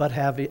 but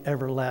have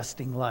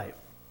everlasting life.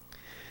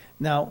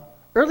 Now,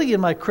 early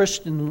in my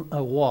Christian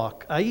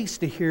walk, I used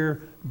to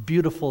hear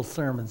beautiful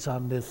sermons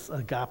on this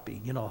agape.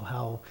 You know,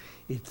 how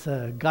it's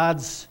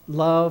God's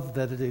love,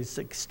 that it is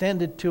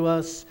extended to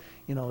us.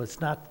 You know, it's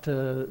not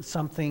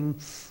something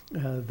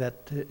that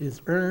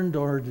is earned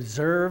or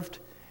deserved.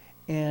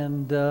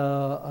 And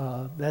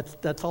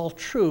that's all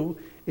true,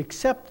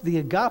 except the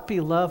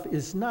agape love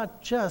is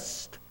not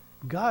just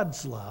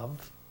God's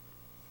love,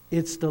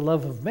 it's the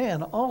love of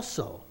man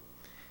also.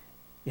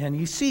 And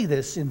you see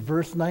this in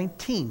verse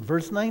 19.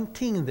 Verse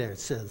 19 there, it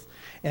says,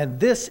 and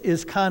this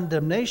is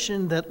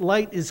condemnation, that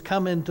light is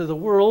come into the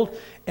world,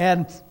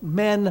 and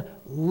men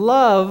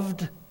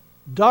loved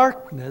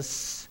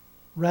darkness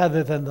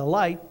rather than the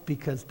light,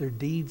 because their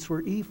deeds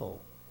were evil.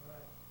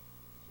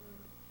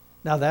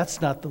 Now, that's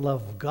not the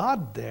love of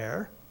God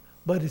there,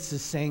 but it's the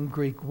same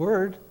Greek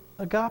word,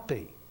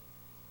 agape.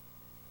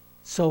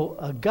 So,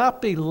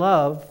 agape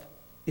love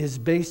is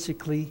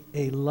basically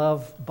a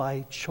love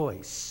by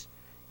choice.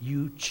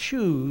 You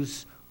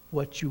choose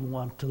what you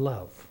want to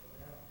love.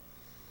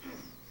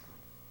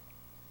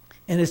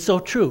 And it's so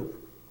true.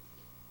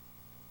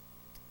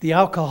 The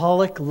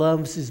alcoholic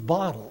loves his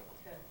bottle.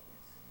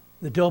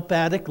 The dope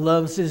addict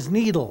loves his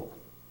needle.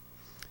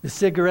 The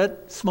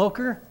cigarette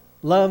smoker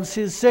loves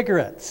his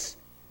cigarettes.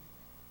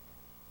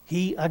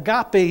 He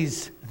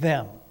agapes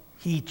them.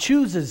 He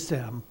chooses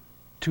them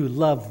to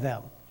love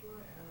them.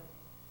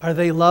 Are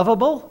they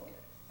lovable?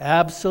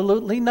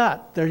 Absolutely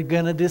not. They're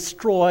going to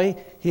destroy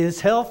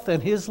his health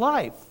and his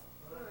life.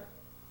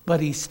 But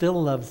he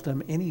still loves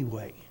them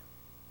anyway.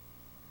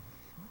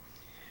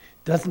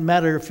 Doesn't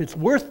matter if it's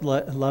worth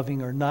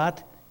loving or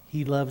not,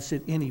 he loves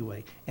it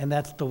anyway. And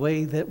that's the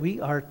way that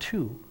we are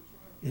too.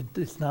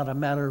 It's not a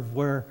matter of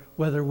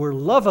whether we're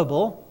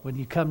lovable. When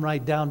you come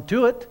right down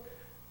to it,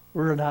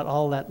 we're not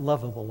all that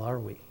lovable, are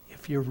we?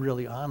 If you're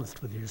really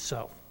honest with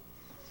yourself.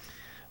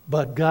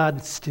 But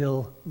God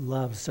still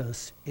loves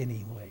us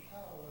anyway.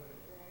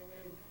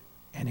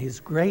 And his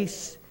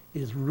grace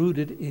is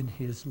rooted in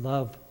his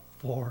love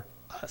for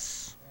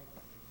us.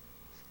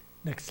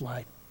 Next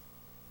slide.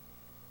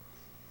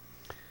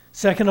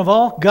 Second of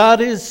all,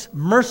 God is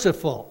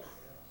merciful.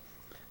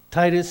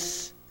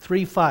 Titus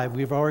 3:5,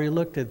 we've already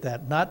looked at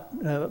that.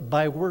 Not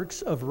by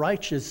works of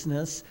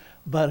righteousness,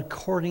 but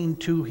according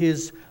to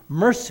his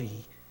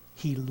mercy,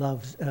 he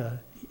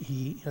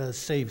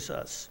saves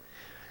us.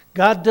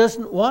 God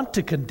doesn't want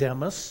to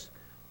condemn us,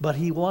 but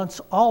he wants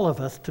all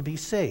of us to be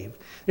saved.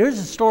 There's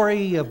a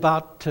story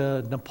about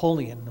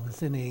Napoleon. It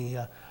was in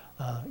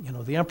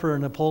the Emperor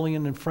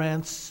Napoleon in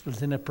France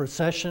was in a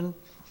procession,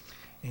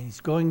 and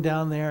he's going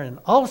down there, and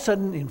all of a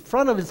sudden, in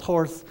front of his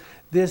horse,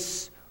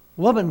 this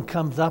woman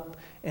comes up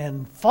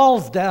and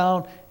falls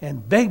down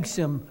and begs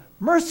him,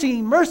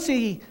 "Mercy,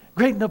 mercy,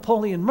 great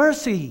Napoleon,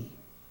 mercy."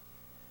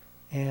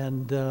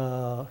 And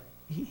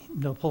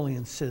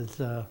Napoleon says,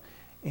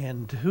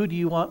 "And who do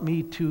you want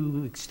me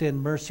to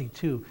extend mercy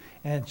to?"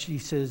 And she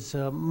says,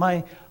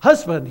 "My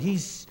husband,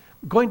 he's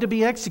going to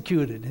be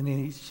executed."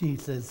 And she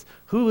says,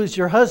 "Who is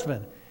your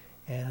husband?"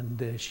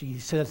 And she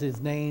says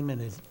his name,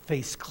 and his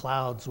face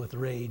clouds with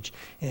rage.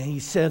 And he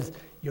says,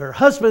 "Your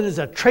husband is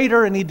a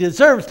traitor and he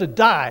deserves to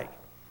die."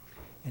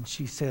 And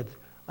she said,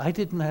 "I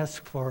didn't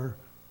ask for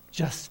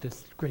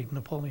justice, great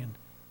Napoleon.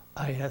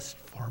 I asked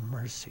for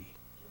mercy."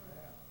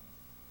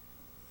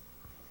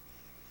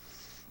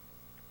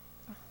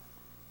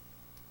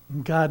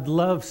 God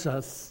loves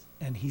us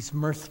and he's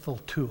merciful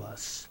to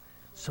us.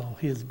 So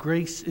his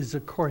grace is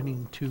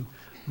according to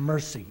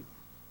mercy.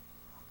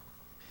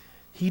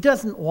 He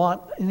doesn't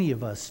want any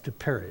of us to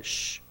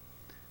perish.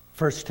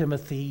 1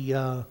 Timothy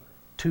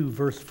 2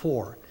 verse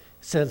 4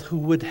 says, "Who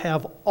would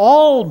have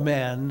all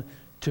men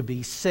to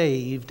be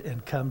saved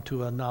and come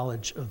to a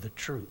knowledge of the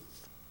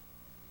truth."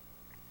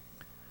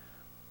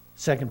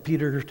 2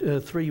 Peter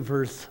 3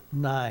 verse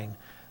 9,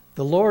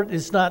 "The Lord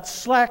is not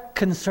slack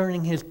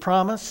concerning his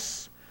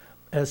promise,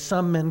 as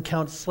some men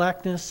count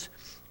slackness,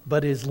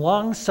 but is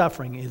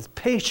long-suffering, is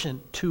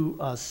patient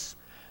to us,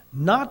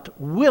 not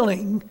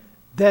willing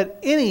that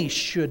any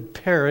should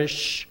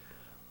perish,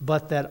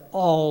 but that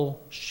all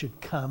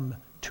should come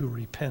to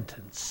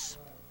repentance."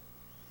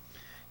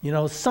 You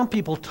know, some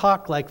people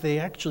talk like they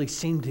actually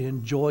seem to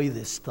enjoy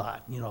this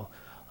thought,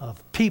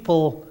 of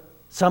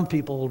some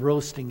people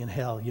roasting in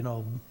hell,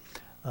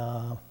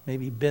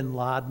 maybe Bin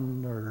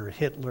Laden or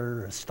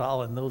Hitler or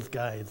Stalin, those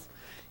guys,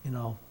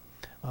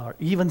 or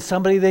even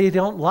somebody they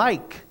don't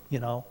like,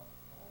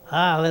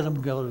 let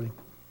them go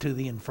to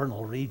the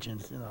infernal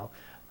regions,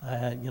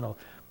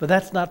 But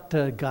that's not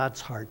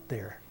God's heart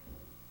there.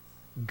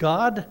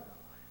 God's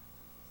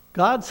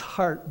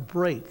heart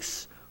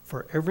breaks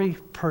for every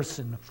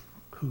person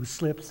who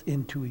slips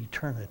into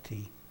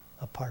eternity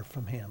apart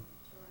from him.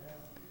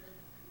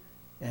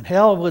 And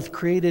hell was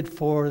created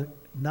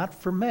not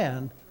for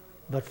man,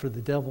 but for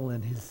the devil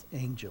and his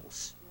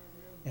angels.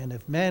 And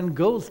if man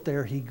goes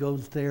there, he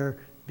goes there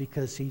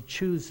because he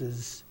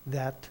chooses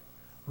that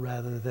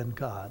rather than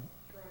God.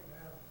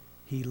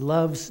 He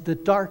loves the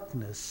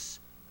darkness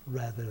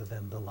rather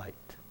than the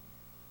light.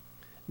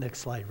 Next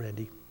slide,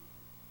 Randy.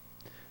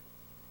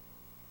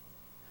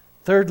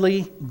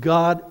 Thirdly,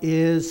 God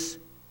is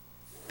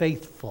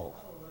faithful.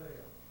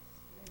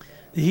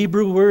 The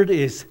Hebrew word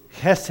is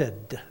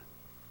hesed.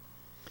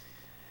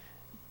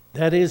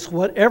 That is,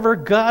 whatever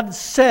God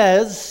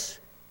says,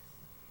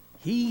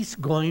 he's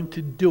going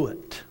to do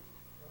it.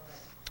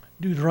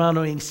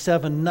 Deuteronomy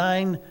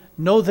 7:9,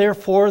 "Know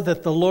therefore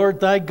that the Lord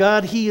thy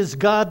God, he is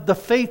God, the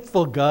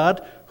faithful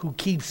God, who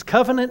keeps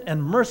covenant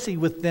and mercy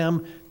with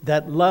them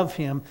that love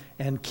him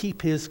and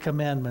keep his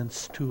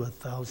commandments to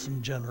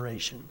 1,000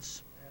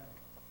 generations."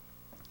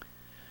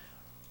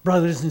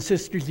 Brothers and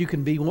sisters, you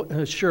can be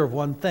sure of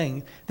one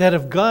thing, that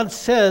if God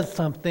says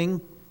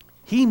something,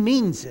 he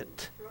means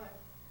it.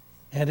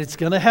 And it's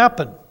going to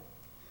happen.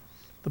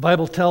 The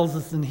Bible tells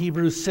us in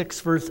Hebrews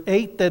 6 verse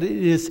 8 that it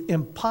is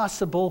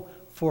impossible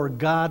for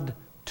God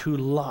to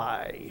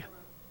lie.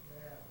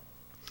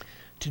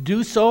 To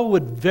do so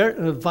would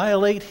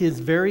violate his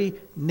very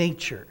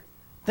nature.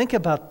 Think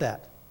about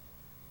that.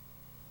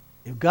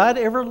 If God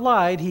ever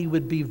lied, he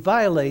would be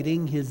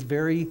violating his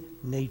very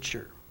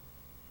nature.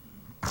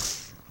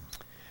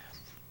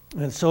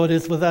 And so it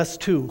is with us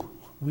too.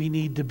 We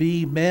need to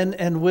be men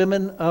and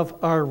women of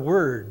our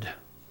word.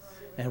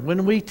 And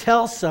when we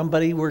tell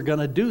somebody we're going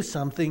to do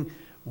something,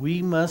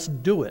 we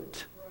must do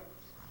it.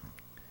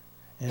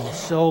 And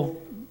so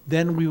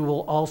then we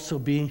will also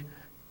be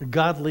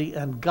godly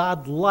and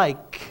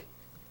godlike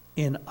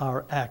in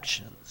our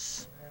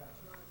actions.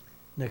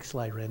 Next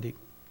slide, Randy.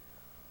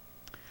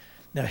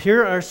 Now,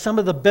 here are some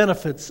of the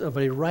benefits of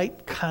a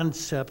right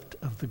concept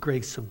of the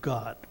grace of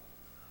God.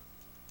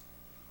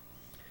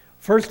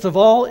 First of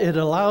all, it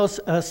allows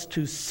us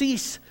to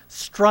cease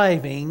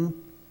striving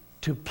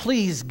to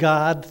please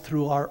God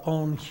through our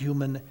own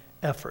human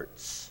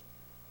efforts.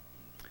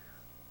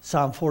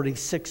 Psalm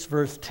 46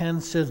 verse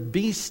 10 says,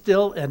 "Be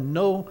still and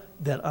know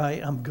that I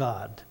am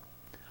God.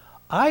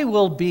 I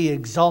will be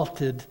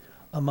exalted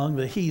among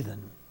the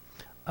heathen.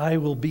 I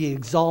will be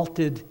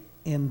exalted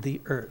in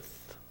the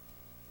earth."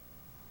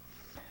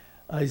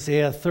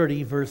 Isaiah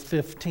 30 verse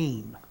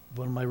 15,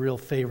 one of my real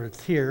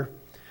favorites here.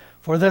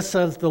 "For thus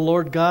says the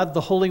Lord God,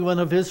 the Holy One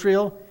of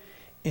Israel,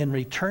 in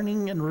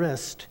returning and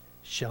rest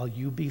shall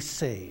you be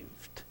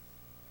saved.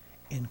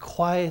 In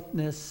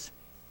quietness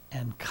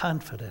and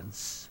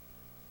confidence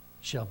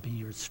shall be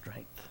your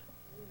strength."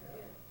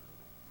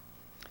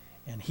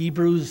 And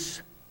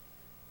Hebrews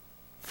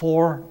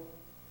 4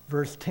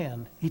 verse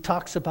 10, he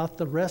talks about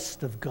the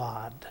rest of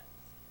God.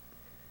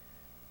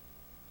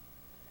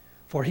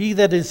 "For he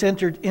that is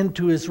entered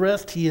into his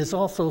rest, he has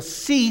also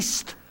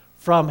ceased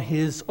from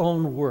his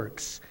own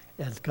works,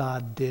 as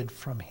God did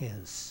from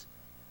his.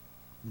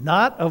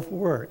 Not of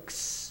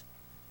works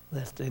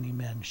lest any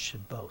man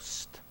should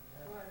boast.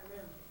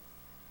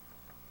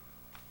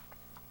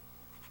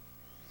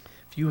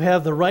 If you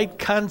have the right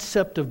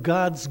concept of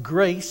God's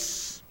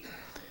grace,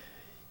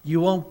 you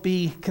won't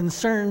be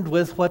concerned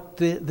with what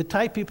the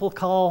Thai people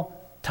call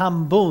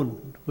tambun,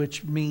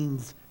 which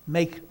means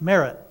make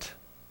merit.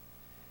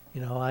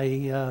 You know,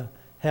 I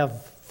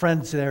have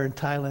friends there in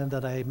Thailand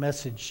that I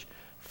message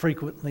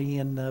frequently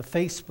in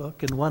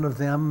Facebook, and one of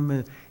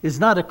them is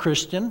not a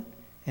Christian,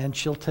 and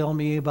she'll tell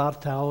me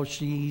about how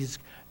she's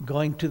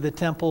going to the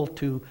temple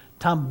to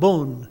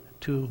tambun,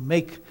 to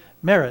make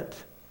merit.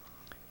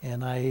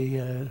 And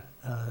I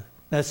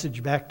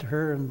message back to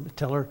her and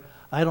tell her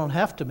I don't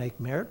have to make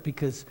merit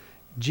because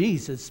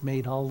Jesus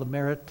made all the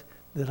merit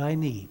that I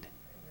need.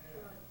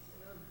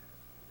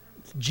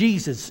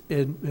 Jesus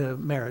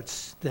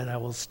merits that I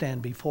will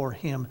stand before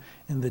him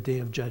in the day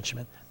of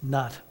judgment,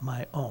 not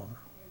my own.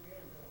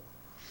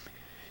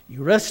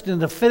 You rest in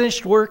the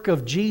finished work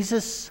of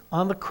Jesus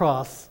on the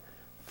cross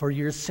for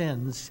your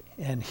sins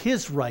and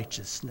his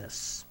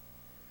righteousness.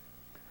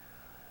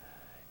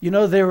 You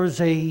know, there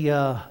was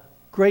a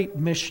great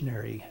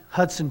missionary,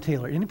 Hudson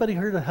Taylor. Anybody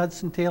heard of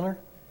Hudson Taylor?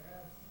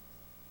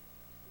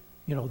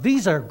 You know,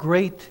 these are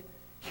great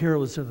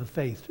heroes of the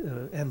faith,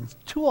 and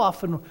too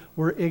often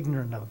we're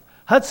ignorant of.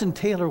 Hudson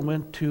Taylor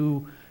went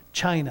to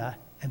China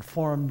and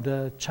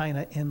formed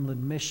China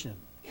Inland Mission.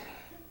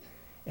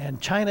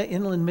 And China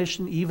Inland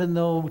Mission, even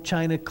though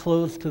China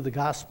closed to the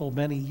gospel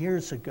many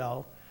years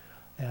ago,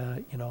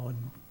 you know,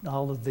 and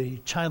all of the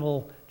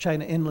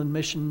China Inland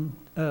Mission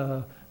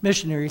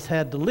missionaries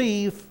had to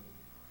leave,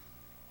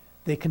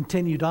 they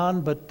continued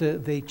on, but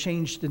they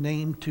changed the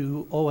name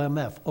to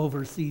OMF,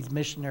 Overseas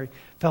Missionary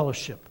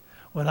Fellowship.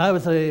 When I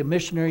was a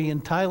missionary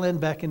in Thailand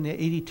back in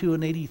 82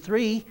 and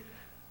 83,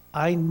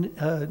 I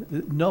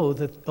know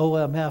that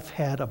OMF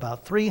had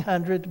about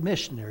 300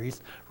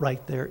 missionaries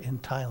right there in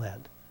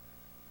Thailand.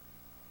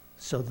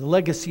 So the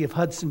legacy of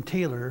Hudson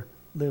Taylor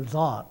lives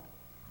on.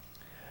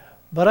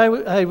 But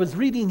I was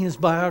reading his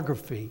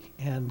biography,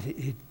 and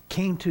it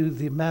came to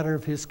the matter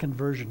of his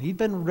conversion. He'd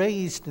been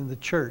raised in the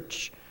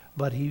church,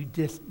 but he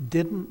just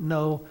didn't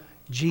know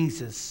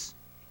Jesus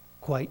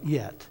quite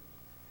yet.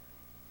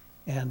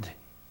 And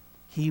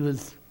he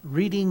was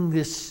reading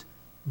this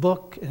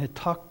book, and it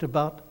talked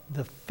about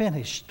the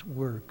finished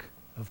work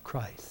of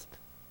Christ.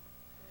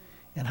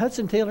 And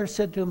Hudson Taylor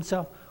said to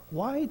himself,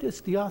 why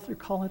does the author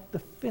call it the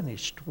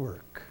finished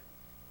work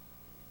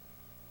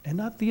and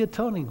not the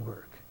atoning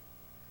work?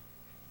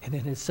 And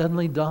then it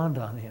suddenly dawned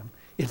on him.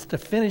 It's the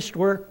finished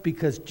work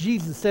because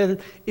Jesus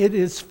said it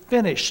is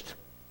finished,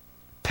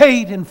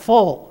 paid in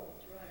full.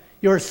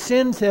 Your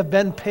sins have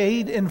been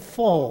paid in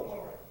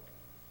full.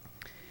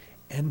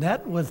 And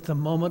that was the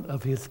moment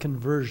of his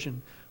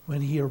conversion, when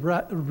he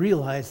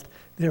realized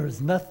there was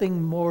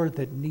nothing more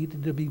that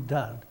needed to be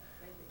done.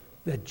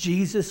 That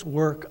Jesus'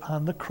 work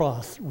on the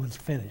cross was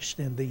finished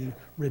and the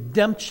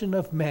redemption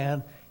of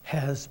man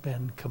has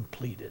been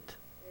completed.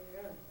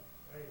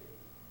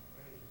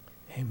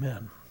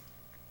 Amen.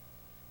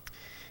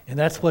 And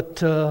that's what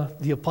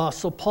the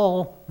Apostle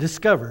Paul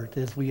discovered,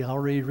 as we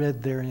already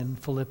read there in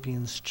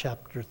Philippians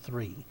chapter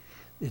 3.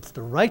 It's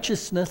the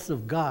righteousness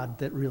of God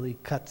that really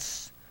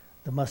cuts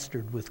the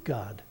mustard with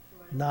God,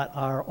 not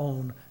our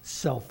own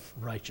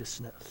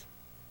self-righteousness.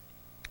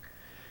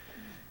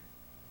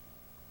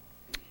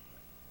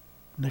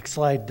 Next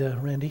slide,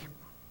 Randy.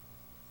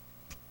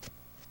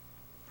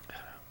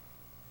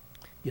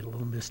 Get a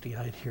little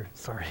misty-eyed here.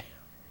 Sorry.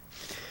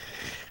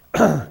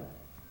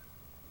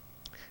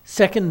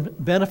 Second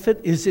benefit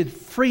is it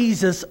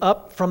frees us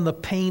up from the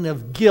pain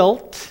of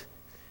guilt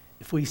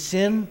if we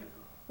sin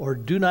or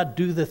do not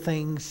do the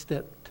things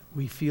that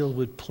we feel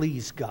would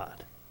please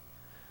God.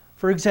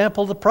 For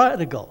example, the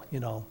prodigal,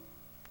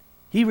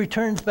 he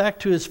returns back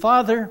to his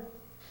father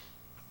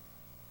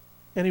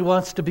and he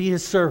wants to be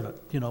his servant,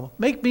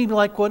 Make me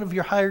like one of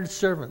your hired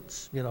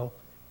servants,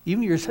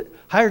 Even your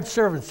hired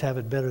servants have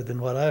it better than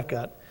what I've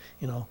got,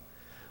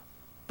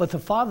 But the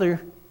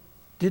father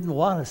didn't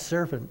want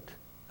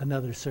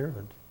another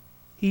servant.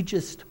 He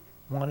just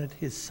wanted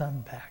his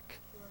son back.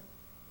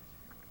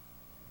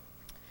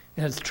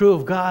 And it's true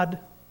of God.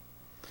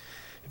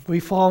 If we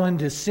fall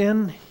into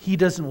sin, He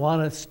doesn't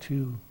want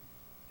to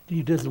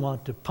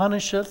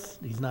punish us.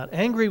 He's not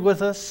angry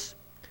with us.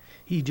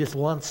 He just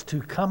wants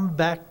to come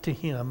back to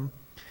Him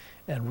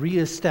and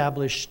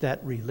reestablish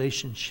that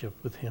relationship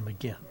with Him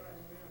again.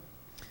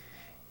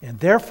 And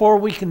therefore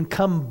we can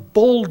come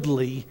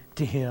boldly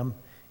to Him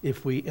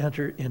if we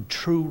enter in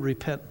true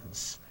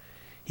repentance.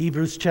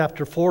 Hebrews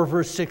chapter 4,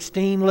 verse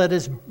 16, let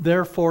us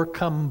therefore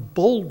come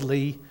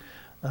boldly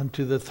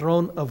unto the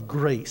throne of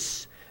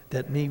grace,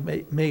 that we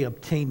may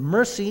obtain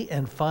mercy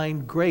and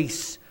find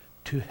grace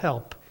to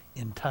help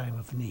in time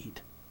of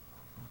need.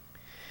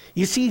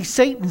 You see,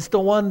 Satan's the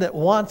one that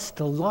wants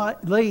to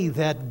lay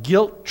that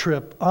guilt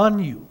trip on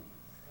you.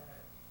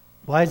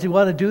 Why does he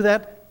want to do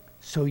that?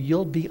 So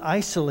you'll be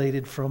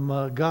isolated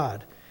from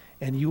God,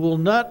 and you will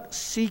not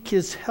seek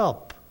His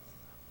help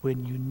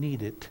when you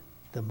need it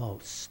the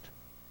most.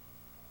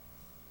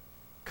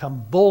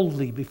 come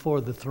boldly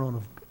before the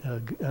throne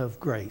of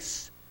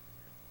grace.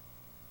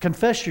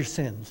 Confess your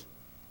sins.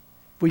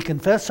 If we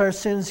confess our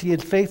sins, He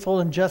is faithful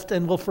and just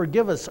and will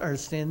forgive us our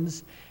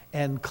sins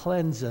and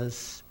cleanse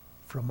us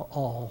from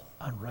all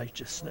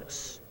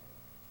unrighteousness.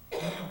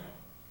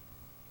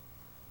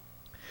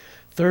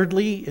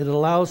 Thirdly, it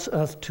allows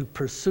us to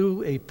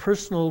pursue a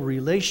personal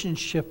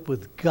relationship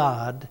with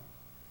God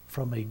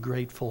from a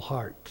grateful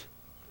heart,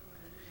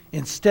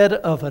 instead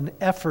of an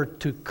effort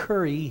to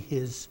curry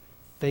His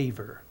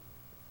favor.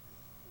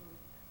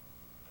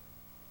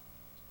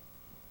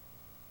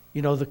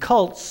 You know, the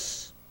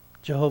cults,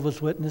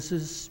 Jehovah's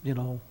Witnesses,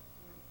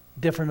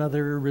 different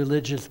other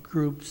religious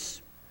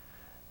groups,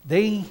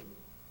 they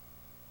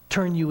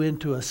turn you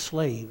into a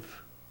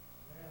slave.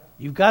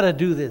 You've got to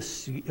do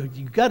this.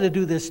 You've got to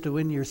do this to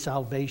win your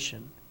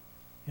salvation,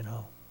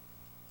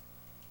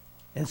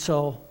 And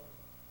so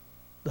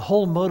the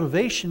whole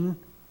motivation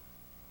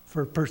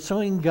for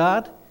pursuing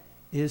God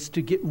is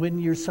to win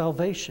your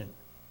salvation.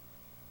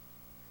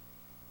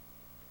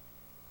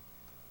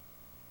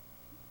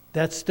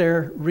 That's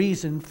their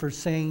reason for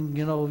saying,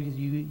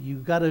 you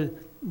got to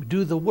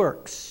do the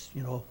works.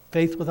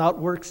 Faith without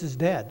works is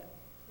dead.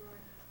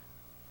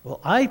 Well,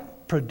 I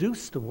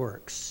produce the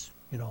works,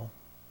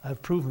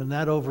 I've proven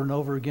that over and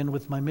over again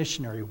with my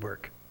missionary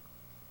work.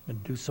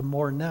 And do some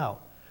more now.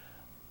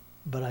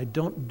 But I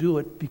don't do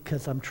it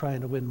because I'm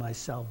trying to win my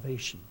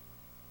salvation.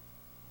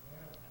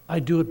 I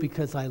do it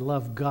because I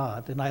love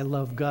God and I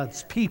love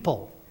God's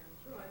people.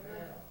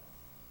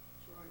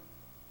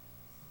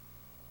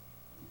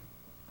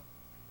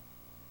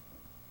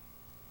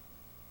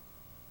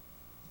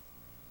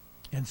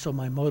 And so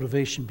my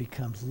motivation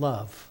becomes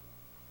love,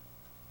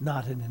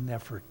 not in an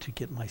effort to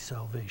get my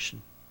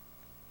salvation.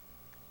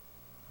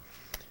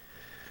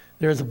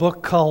 There's a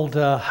book called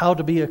How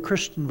to Be a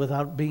Christian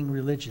Without Being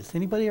Religious.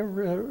 Anybody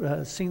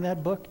ever seen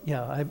that book?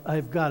 Yeah,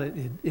 I've got it.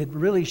 It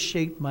really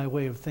shaped my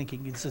way of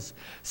thinking. It's a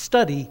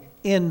study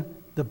in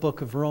the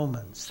book of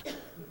Romans.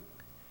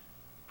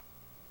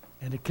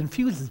 And it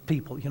confuses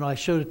people. I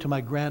showed it to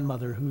my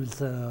grandmother,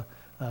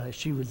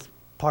 she was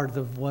part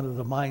of one of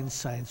the mind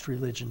science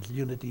religions,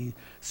 Unity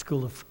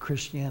School of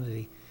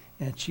Christianity.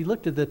 And she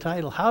looked at the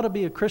title, How to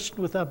Be a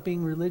Christian Without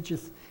Being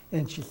Religious,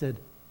 and she said,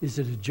 is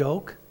it a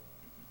joke?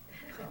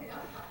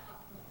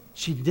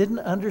 She didn't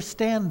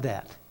understand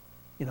that.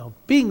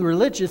 Being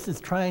religious is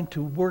trying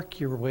to work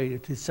your way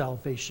to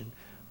salvation.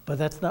 But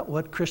that's not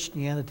what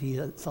Christianity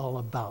is all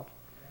about.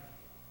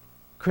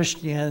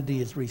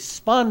 Christianity is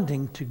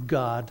responding to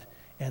God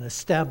and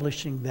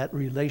establishing that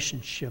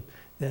relationship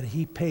that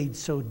He paid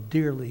so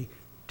dearly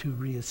to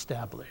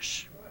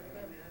reestablish.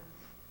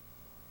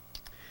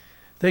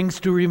 Things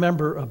to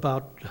remember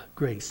about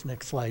grace.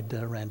 Next slide,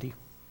 Randy.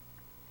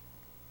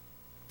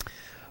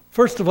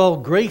 First of all,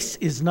 grace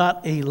is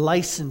not a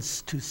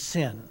license to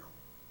sin.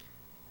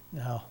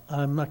 Now,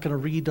 I'm not going to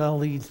read all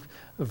these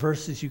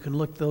verses. You can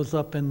look those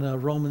up in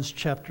Romans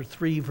chapter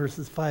 3,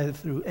 verses 5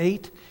 through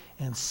 8,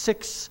 and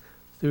 6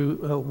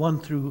 through 1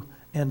 through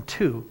and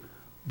 2.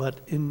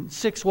 But in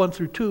 6, 1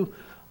 through 2,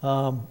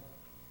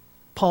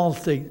 Paul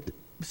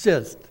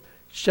says,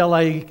 shall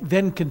I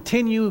then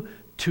continue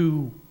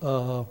to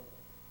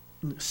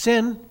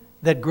sin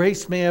that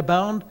grace may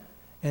abound?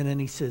 And then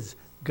he says,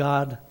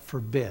 God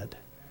forbid.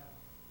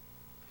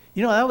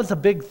 That was a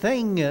big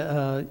thing.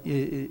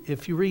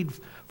 If you read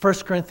 1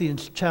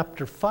 Corinthians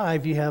chapter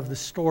 5, you have the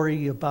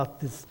story about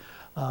this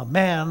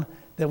man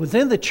that was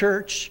in the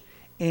church,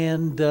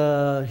 and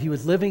he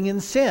was living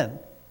in sin.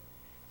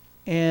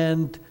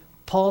 And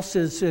Paul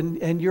says,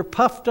 and you're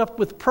puffed up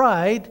with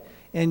pride,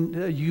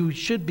 and you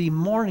should be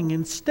mourning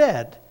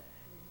instead.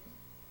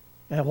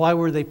 And why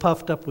were they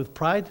puffed up with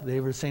pride?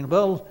 They were saying,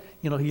 well,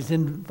 he's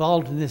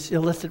involved in this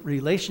illicit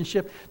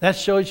relationship. That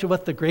shows you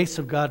what the grace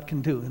of God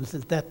can do. And he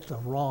says, that's the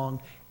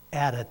wrong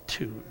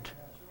attitude.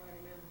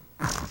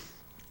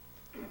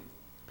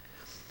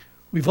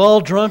 We've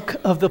all drunk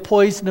of the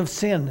poison of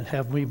sin,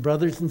 have we,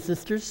 brothers and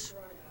sisters?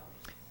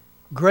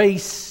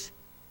 Grace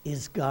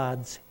is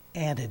God's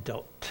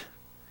antidote.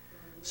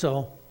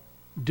 So,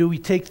 do we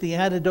take the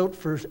antidote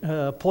for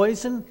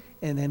poison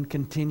and then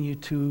continue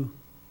to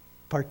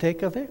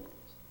partake of it?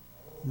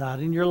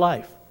 Not in your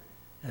life.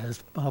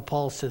 As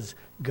Paul says,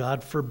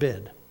 God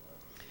forbid.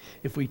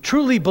 If we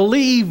truly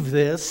believe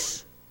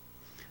this,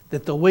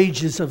 that the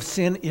wages of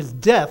sin is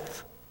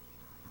death,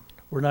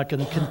 we're not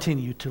going to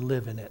continue to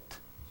live in it.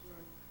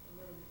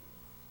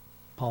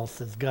 Paul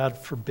says, God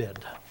forbid.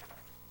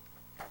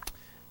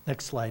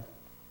 Next slide.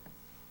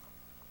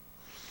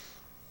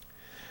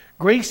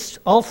 Grace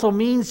also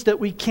means that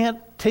we can't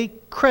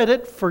take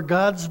credit for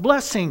God's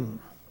blessing.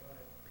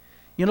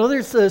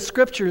 There's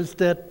scriptures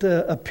that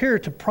appear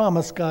to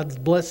promise God's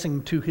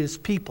blessing to His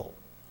people.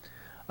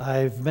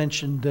 I've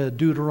mentioned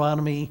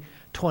Deuteronomy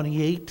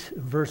 28,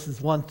 verses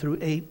 1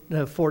 through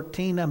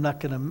 14. I'm not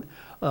going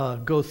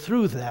to go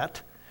through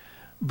that.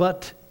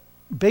 But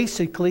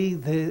basically,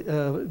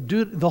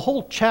 the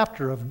whole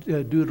chapter of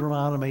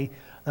Deuteronomy,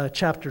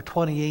 chapter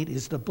 28,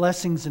 is the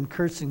blessings and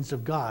cursings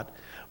of God.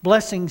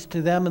 blessings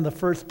to them in the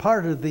first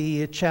part of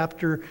the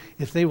chapter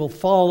if they will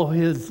follow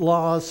his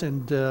laws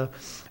and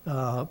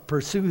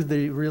pursue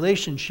the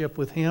relationship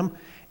with him,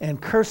 and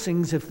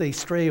cursings if they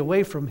stray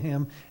away from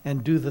him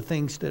and do the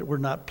things that were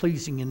not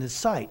pleasing in his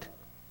sight.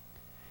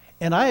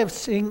 And I have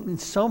seen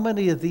so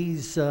many of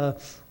these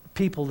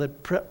people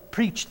that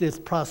preach this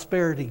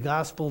prosperity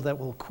gospel that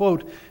will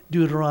quote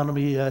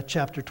Deuteronomy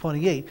chapter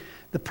 28.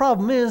 The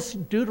problem is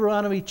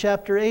Deuteronomy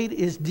chapter 8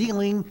 is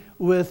dealing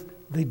with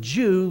the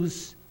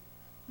Jews,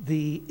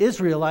 the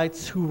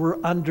Israelites who were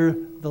under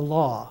the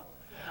law.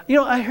 You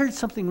know, I heard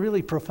something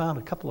really profound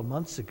a couple of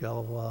months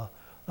ago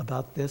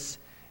about this,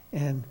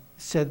 and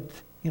said,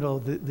 you know,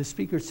 the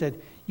speaker said,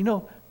 you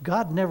know,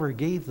 God never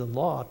gave the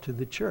law to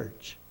the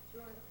church.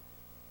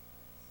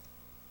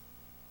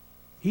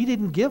 He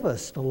didn't give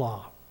us the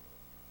law.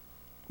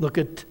 Look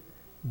at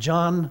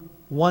John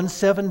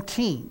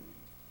 1:17.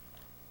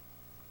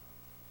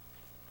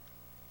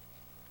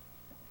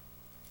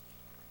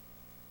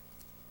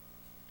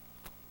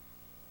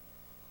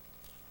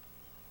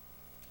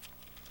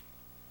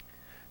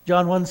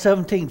 John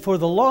 1:17, for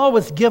the law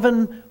was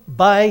given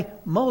by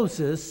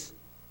Moses,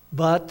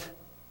 but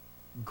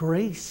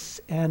grace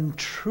and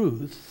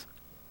truth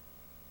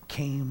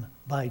came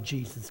by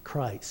Jesus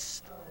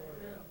Christ.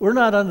 We're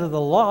not under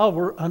the law,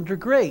 we're under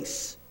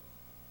grace.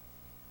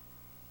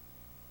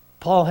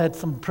 Paul had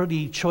some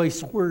pretty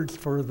choice words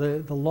for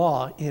the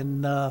law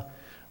in the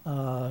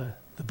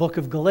book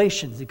of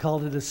Galatians. He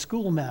called it a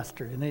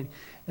schoolmaster. And in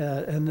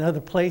another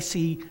place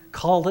he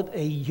called it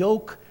a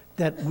yoke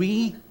that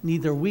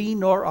neither we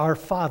nor our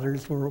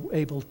fathers were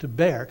able to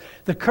bear.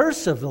 The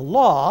curse of the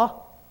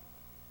law,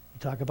 we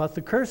talk about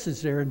the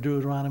curses there in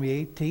Deuteronomy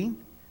 18,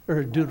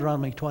 or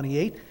Deuteronomy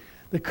 28.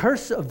 The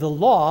curse of the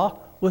law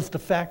was the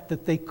fact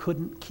that they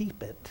couldn't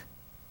keep it.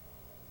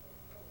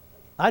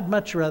 I'd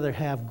much rather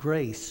have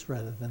grace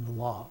rather than the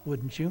law,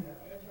 wouldn't you?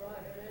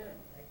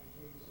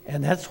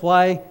 And that's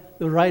why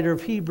the writer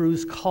of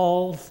Hebrews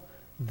calls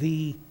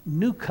the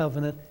new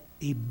covenant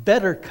a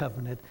better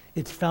covenant.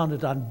 It's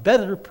founded on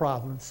better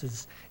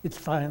promises. It's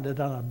founded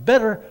on a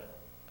better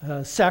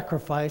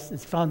sacrifice.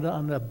 It's founded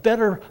on a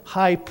better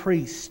high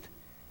priest.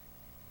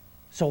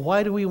 So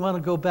why do we want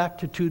to go back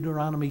to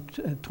Deuteronomy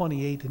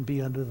 28 and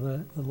be under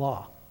the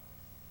law?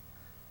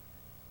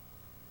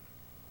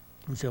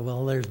 You say,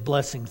 well, there's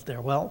blessings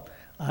there. Well,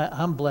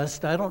 I'm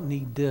blessed. I don't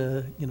need,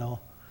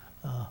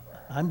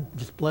 I'm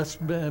just blessed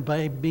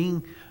by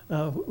being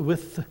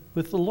with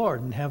the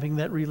Lord and having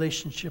that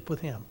relationship with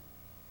Him.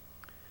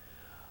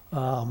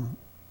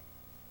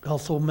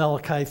 Also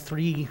Malachi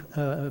 3,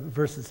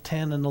 verses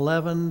 10 and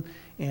 11,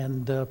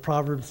 and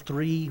Proverbs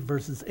 3,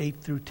 verses 8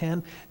 through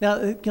 10. Now,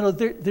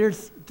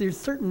 there's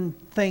certain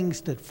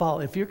things that follow.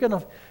 If you're going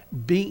to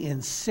be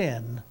in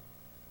sin,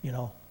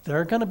 there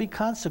are going to be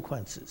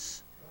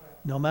consequences.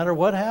 No matter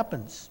what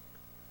happens.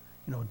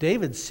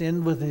 David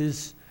sinned with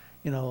his,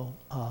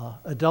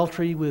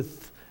 adultery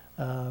with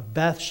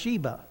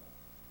Bathsheba.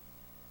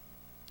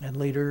 And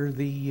later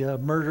the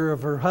murder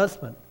of her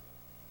husband.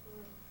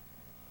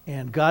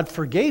 And God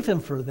forgave him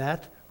for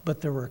that,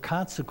 but there were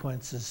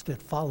consequences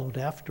that followed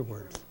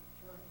afterwards.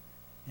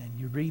 And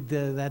you read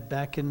that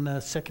back in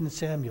 2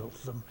 Samuel,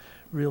 some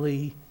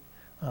really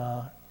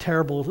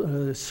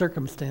terrible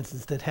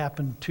circumstances that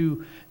happened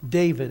to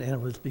David, and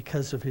it was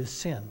because of his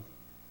sin.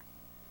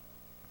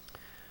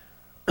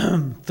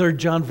 3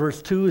 John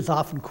verse 2 is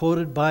often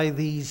quoted by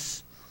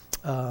these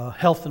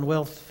health and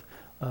wealth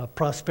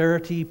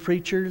prosperity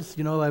preachers.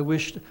 I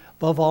wish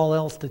above all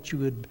else that you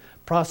would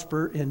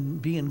prosper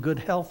and be in good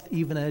health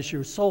even as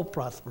your soul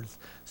prospers.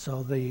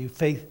 So the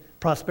faith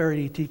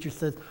prosperity teacher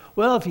says,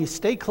 well, if you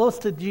stay close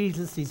to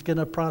Jesus, He's going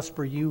to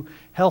prosper you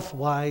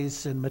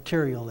health-wise and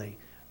materially.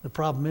 The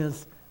problem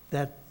is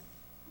that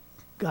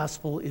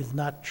gospel is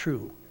not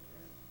true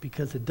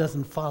because it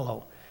doesn't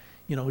follow.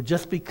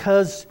 Just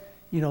because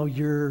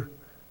you're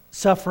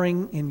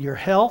suffering in your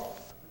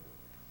health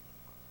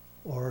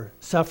or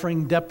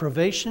suffering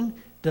deprivation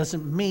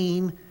doesn't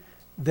mean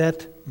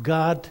that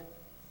God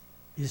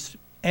is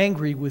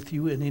angry with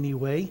you in any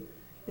way.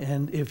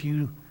 And if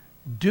you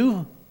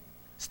do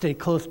stay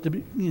close to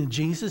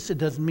Jesus, it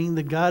doesn't mean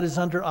that God is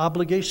under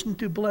obligation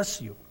to bless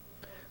you.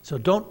 So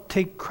don't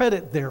take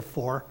credit,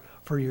 therefore,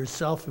 for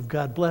yourself if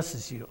God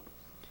blesses you.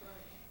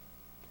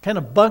 Kind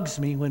of bugs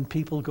me when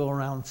people go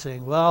around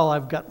saying, well,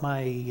 I've got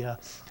my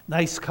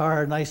nice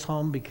car, nice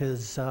home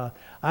because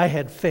I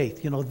had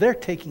faith. They're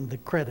taking the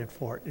credit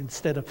for it.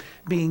 Instead of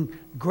being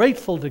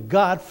grateful to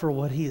God for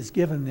what He has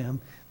given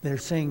them, they're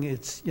saying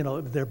it's,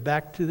 they're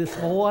back to this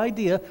whole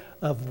idea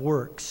of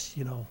works.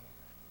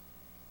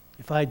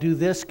 If I do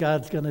this,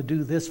 God's going to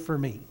do this for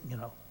me.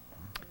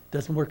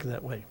 Doesn't work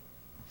that way.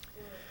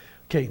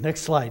 Okay,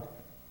 next slide.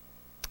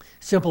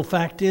 Simple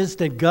fact is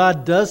that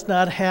God does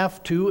not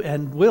have to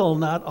and will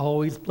not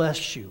always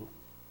bless you.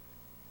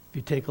 If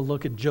you take a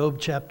look at Job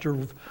chapter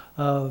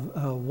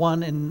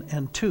 1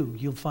 and 2,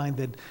 you'll find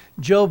that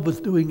Job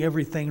was doing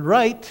everything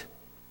right,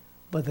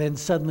 but then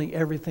suddenly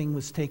everything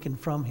was taken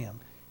from him.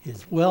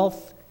 His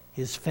wealth,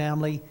 his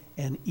family,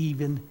 and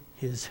even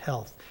his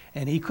health.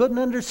 And he couldn't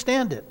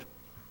understand it.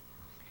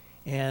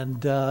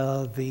 And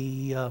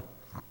the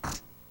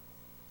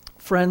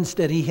friends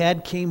that he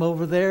had came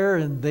over there,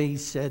 and they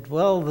said,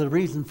 well, the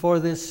reason for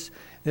this,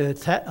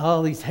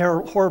 all these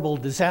horrible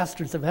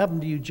disasters have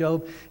happened to you,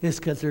 Job, is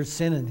because there's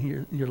sin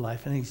in your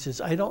life. And he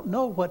says, I don't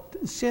know what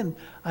sin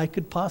I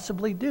could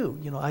possibly do.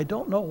 I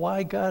don't know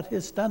why God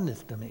has done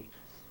this to me.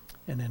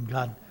 And then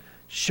God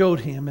showed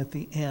him at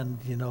the end,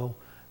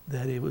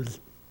 that it was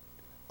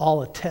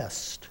all a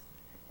test.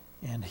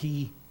 And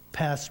he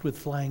passed with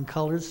flying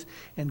colors,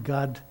 and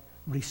God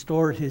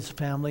restored his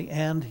family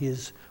and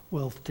his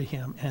wealth to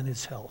him and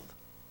his health.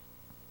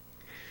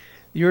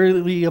 The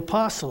early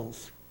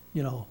apostles,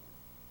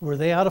 were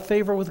they out of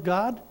favor with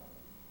God?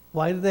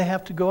 Why did they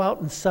have to go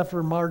out and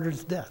suffer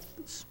martyrs'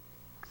 deaths?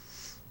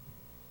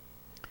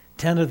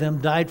 10 of them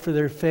died for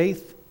their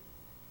faith.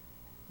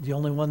 The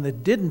only one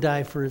that didn't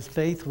die for his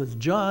faith was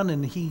John,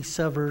 and he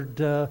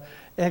suffered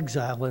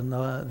exile in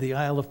the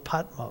Isle of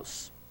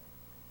Patmos.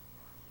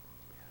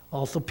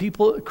 Also,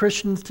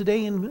 Christians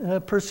today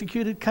in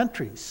persecuted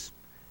countries,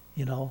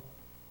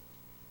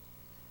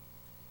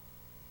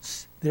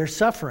 they're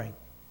suffering.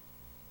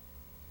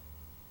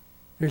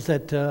 There's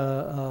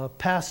that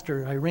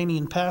pastor,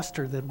 Iranian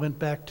pastor, that went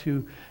back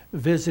to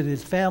visit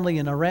his family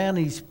in Iran.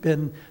 He's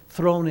been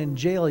thrown in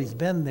jail. He's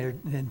been there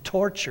and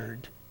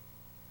tortured.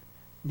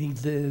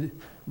 Needs a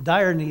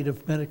dire need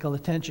of medical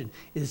attention.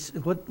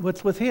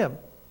 What's with him?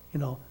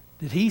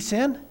 Did he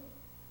sin?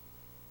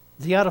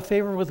 Is he out of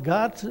favor with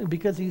God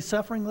because he's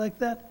suffering like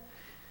that?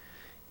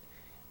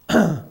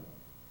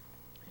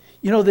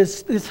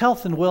 This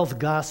health and wealth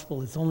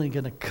gospel is only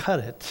going to cut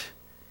it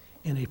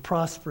in a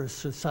prosperous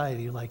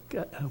society like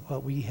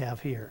what we have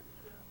here.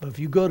 But if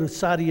you go to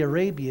Saudi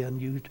Arabia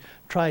and you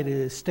try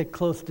to stick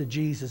close to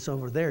Jesus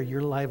over there,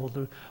 you're liable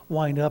to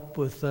wind up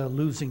with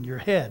losing your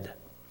head.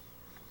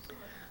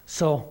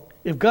 So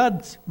if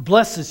God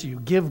blesses you,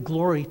 give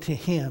glory to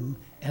him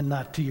and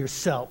not to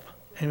yourself.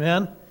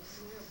 Amen?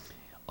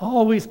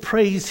 Always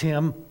praise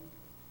him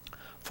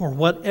for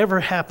whatever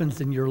happens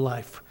in your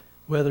life,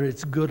 whether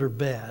it's good or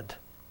bad.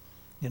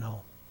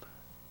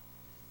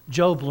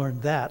 Job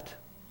learned that.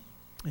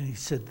 And he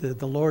said,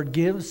 the Lord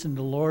gives and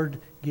the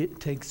Lord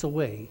takes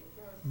away.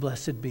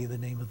 Blessed be the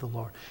name of the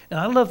Lord. And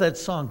I love that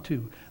song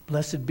too.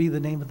 Blessed be the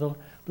name of the Lord.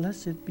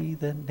 Blessed be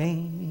the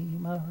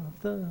name of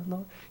the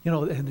Lord.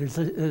 And there's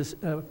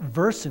a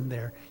verse in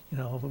there,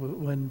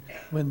 when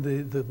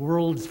the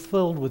world's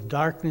filled with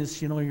darkness,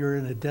 you're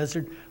in a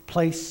desert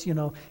place,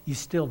 you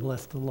still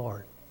bless the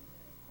Lord.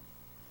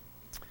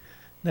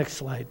 Next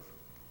slide.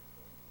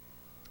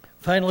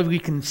 Finally, we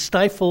can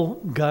stifle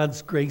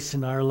God's grace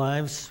in our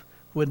lives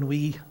when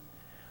we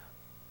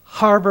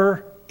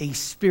harbor a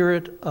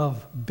spirit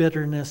of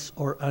bitterness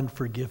or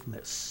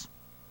unforgiveness.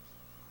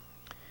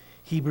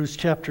 Hebrews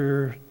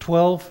chapter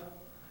 12,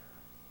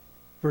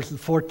 verses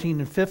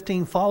 14 and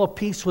 15, follow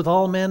peace with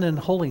all men and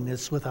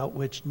holiness, without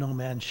which no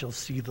man shall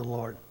see the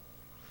Lord.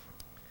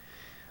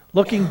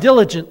 Looking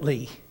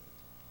diligently,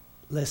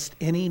 lest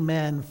any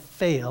man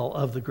fail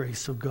of the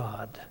grace of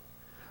God,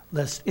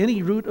 lest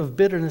any root of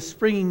bitterness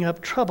springing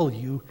up trouble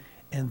you,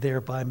 and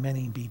thereby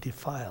many be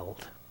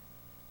defiled.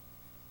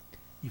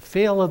 You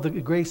fail of the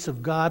grace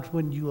of God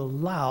when you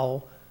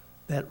allow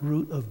that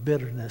root of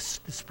bitterness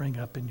to spring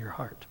up in your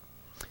heart.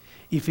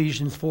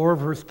 Ephesians 4,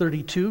 verse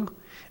 32,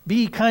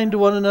 be kind to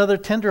one another,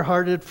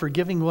 tender-hearted,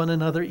 forgiving one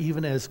another,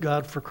 even as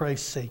God, for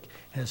Christ's sake,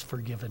 has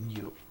forgiven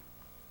you.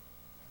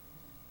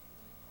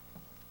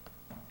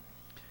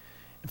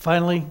 And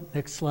finally,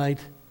 next slide.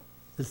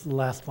 This is the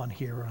last one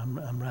here.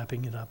 I'm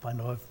wrapping it up. I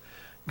know I've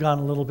gone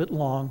a little bit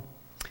long.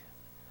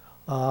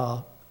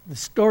 The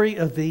story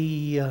of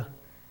the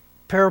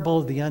parable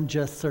of the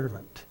unjust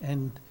servant.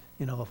 And,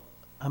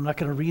 I'm not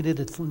going to read it.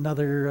 It's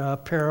another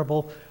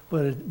parable.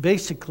 But it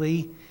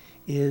basically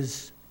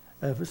is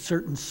a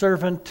certain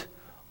servant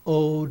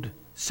owed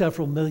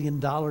several $1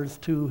 million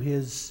to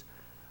his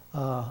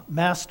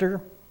master.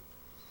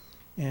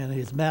 And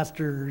his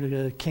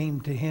master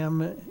came to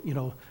him,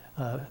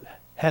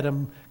 had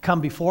him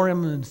come before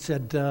him and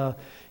said,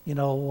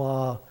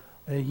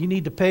 you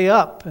need to pay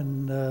up.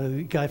 And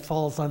the guy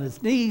falls on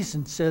his knees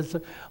and says,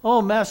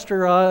 oh,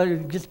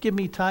 master, just give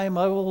me time.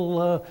 I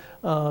will,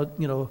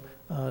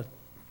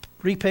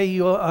 repay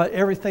you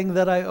everything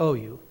that I owe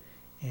you.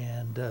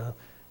 And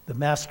the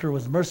master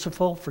was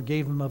merciful,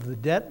 forgave him of the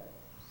debt.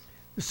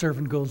 The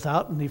servant goes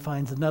out and he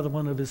finds another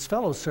one of his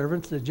fellow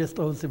servants that just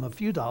owes him a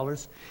few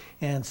dollars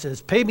and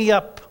says, pay me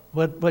up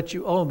what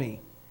you owe me.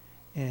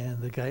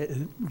 And the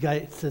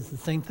guy says the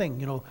same thing,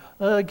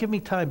 give me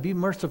time, be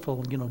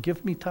merciful,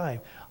 give me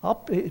time.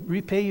 I'll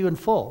repay you in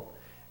full.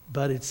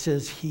 But it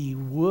says he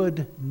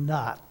would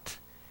not,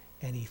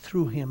 and he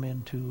threw him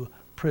into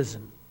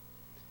prison.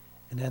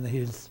 And then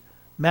his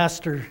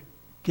master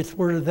gets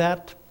word of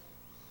that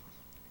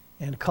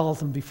and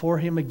calls him before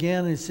him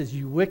again and says,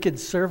 you wicked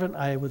servant,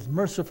 I was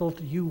merciful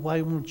to you,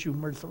 why weren't you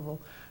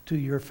merciful to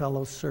your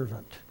fellow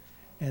servant?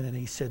 And then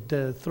he said,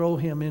 throw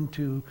him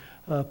into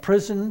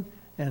prison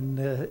and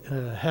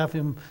have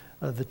him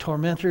the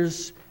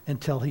tormentors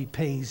until he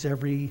pays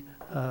every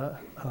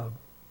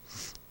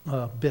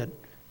bit.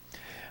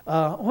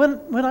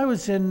 When I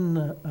was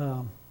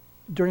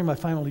during my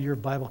final year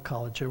of Bible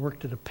college, I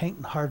worked at a paint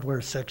and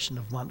hardware section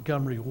of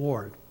Montgomery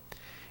Ward.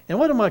 And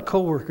one of my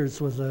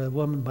coworkers was a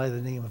woman by the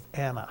name of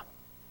Anna.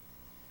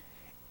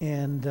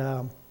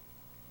 And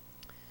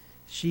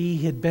she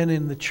had been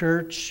in the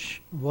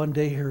church. One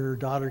day her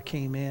daughter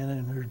came in,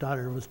 and her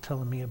daughter was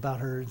telling me about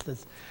her. It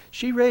says,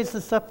 she raised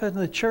us up in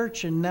the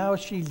church, and now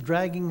she's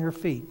dragging her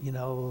feet,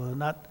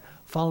 not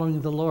following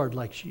the Lord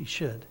like she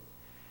should.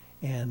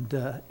 And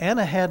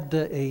Anna had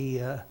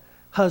a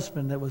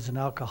husband that was an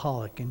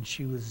alcoholic, and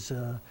she was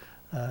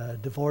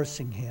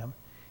divorcing him.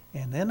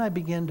 And then I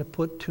began to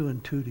put two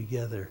and two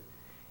together.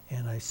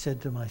 And I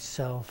said to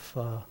myself,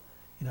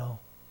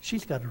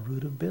 she's got a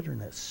root of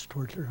bitterness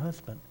towards her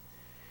husband.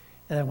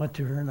 And I went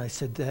to her and I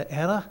said,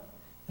 Anna,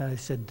 and I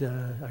said,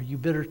 are you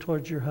bitter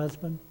towards your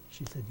husband?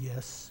 She said,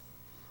 yes.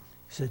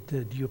 I said,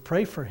 do you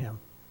pray for him?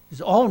 She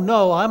said, oh,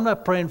 no, I'm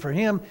not praying for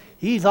him.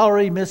 He's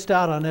already missed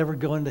out on ever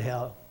going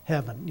to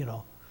heaven,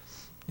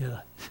 Yeah.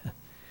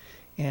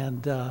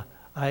 And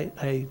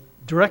I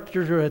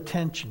directed her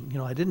attention.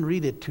 I didn't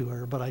read it to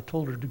her, but I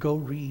told her to go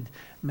read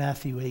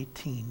Matthew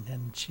 18.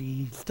 And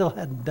she still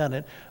hadn't done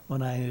it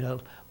when I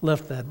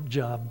left that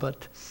job.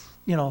 But,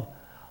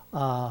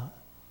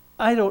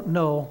 I don't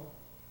know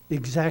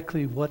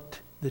exactly what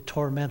the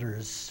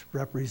tormentors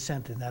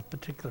represent in that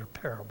particular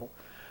parable.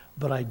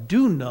 But I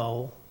do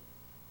know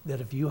that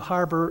if you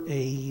harbor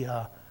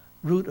a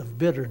root of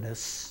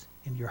bitterness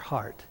in your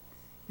heart,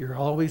 you're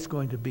always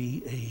going to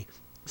be a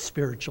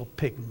spiritual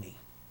pygmy.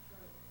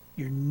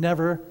 You're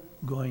never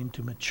going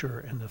to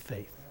mature in the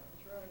faith.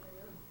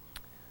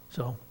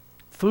 So,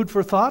 food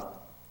for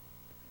thought.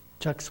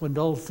 Chuck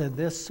Swindoll said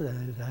this.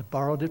 I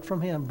borrowed it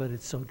from him, but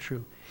it's so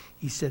true.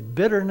 He said,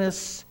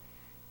 bitterness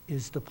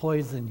is the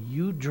poison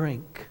you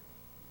drink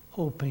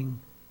hoping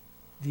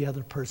the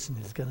other person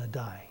is going to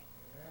die.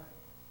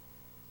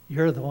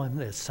 You're the one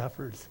that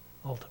suffers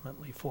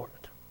ultimately for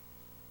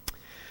it.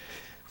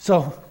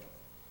 So,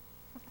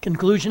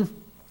 conclusion.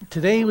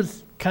 Today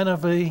was kind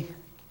of a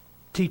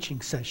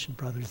teaching session,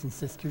 brothers and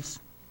sisters.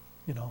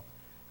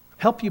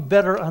 Help you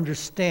better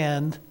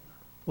understand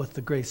what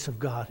the grace of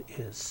God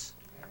is.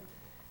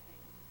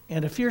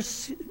 And if you're,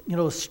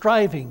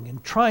 striving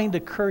and trying to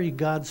curry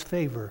God's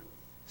favor,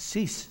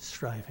 cease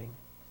striving.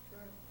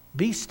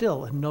 Be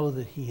still and know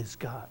that He is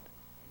God.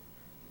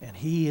 And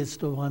He is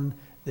the one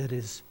that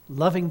is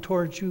loving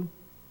towards you.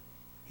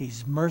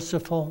 He's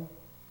merciful.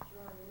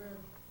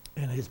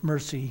 And His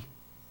mercy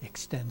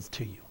extends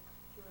to you.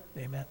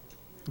 Amen.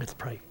 Let's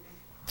pray.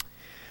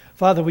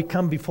 Father, we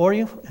come before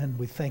you and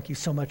we thank you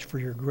so much for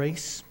your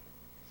grace.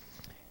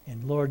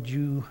 And Lord,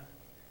 you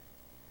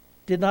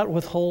did not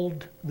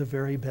withhold the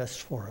very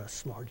best for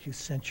us, Lord. You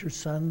sent your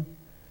Son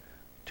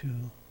to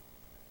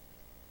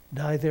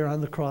die there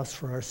on the cross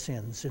for our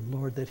sins. And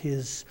Lord, that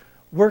His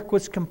work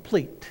was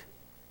complete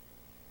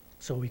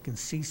so we can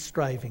cease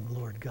striving,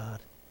 Lord God.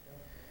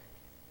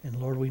 And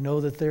Lord, we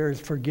know that there is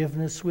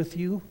forgiveness with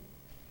you.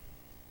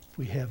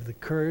 We have the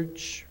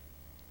courage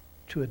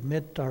to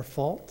admit our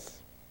faults.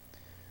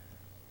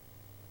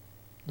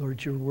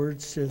 Lord, your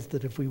word says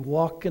that if we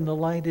walk in the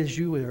light as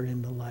you are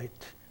in the light,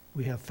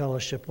 we have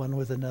fellowship one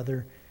with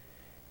another,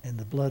 and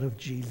the blood of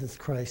Jesus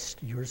Christ,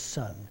 your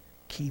Son,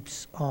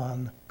 keeps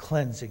on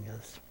cleansing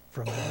us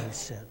from every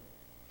sin.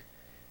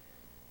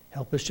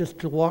 Help us just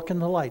to walk in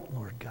the light,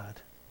 Lord God,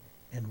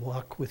 and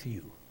walk with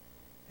you.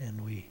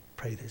 And we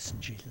pray this in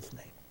Jesus'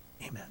 name.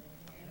 Amen.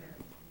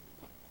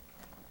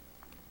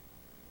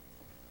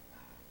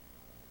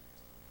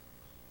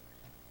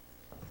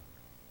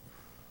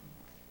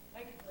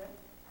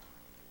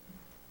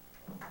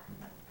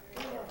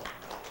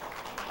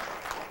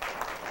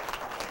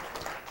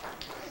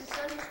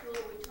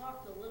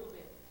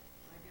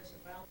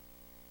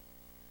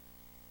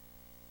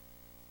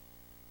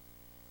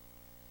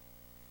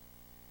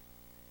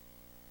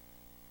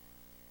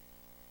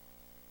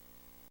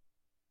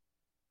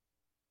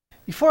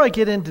 Before I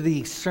get into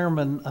the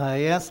sermon,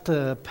 I asked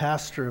a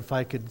pastor if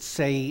I could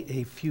say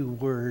a few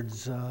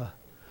words.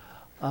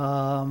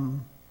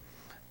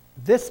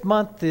 This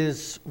month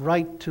is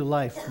Right to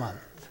Life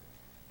Month.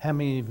 How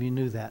many of you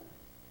knew that?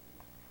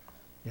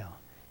 Yeah.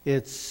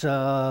 It's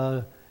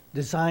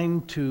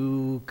designed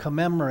to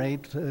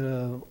commemorate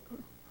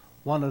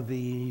one of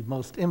the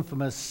most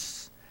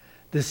infamous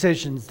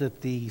decisions that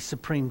the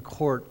Supreme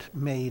Court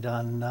made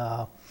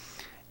on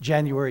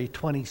January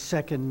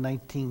 22nd,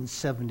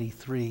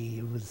 1973.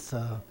 It was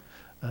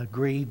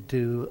agreed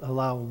to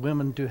allow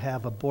women to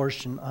have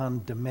abortion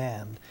on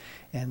demand.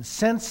 And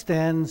since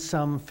then,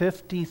 some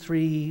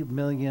 53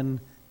 million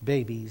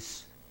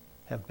babies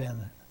have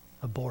been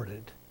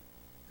aborted.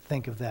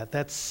 Think of that.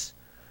 That's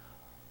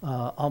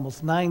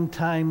almost 9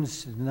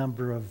 times the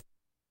number of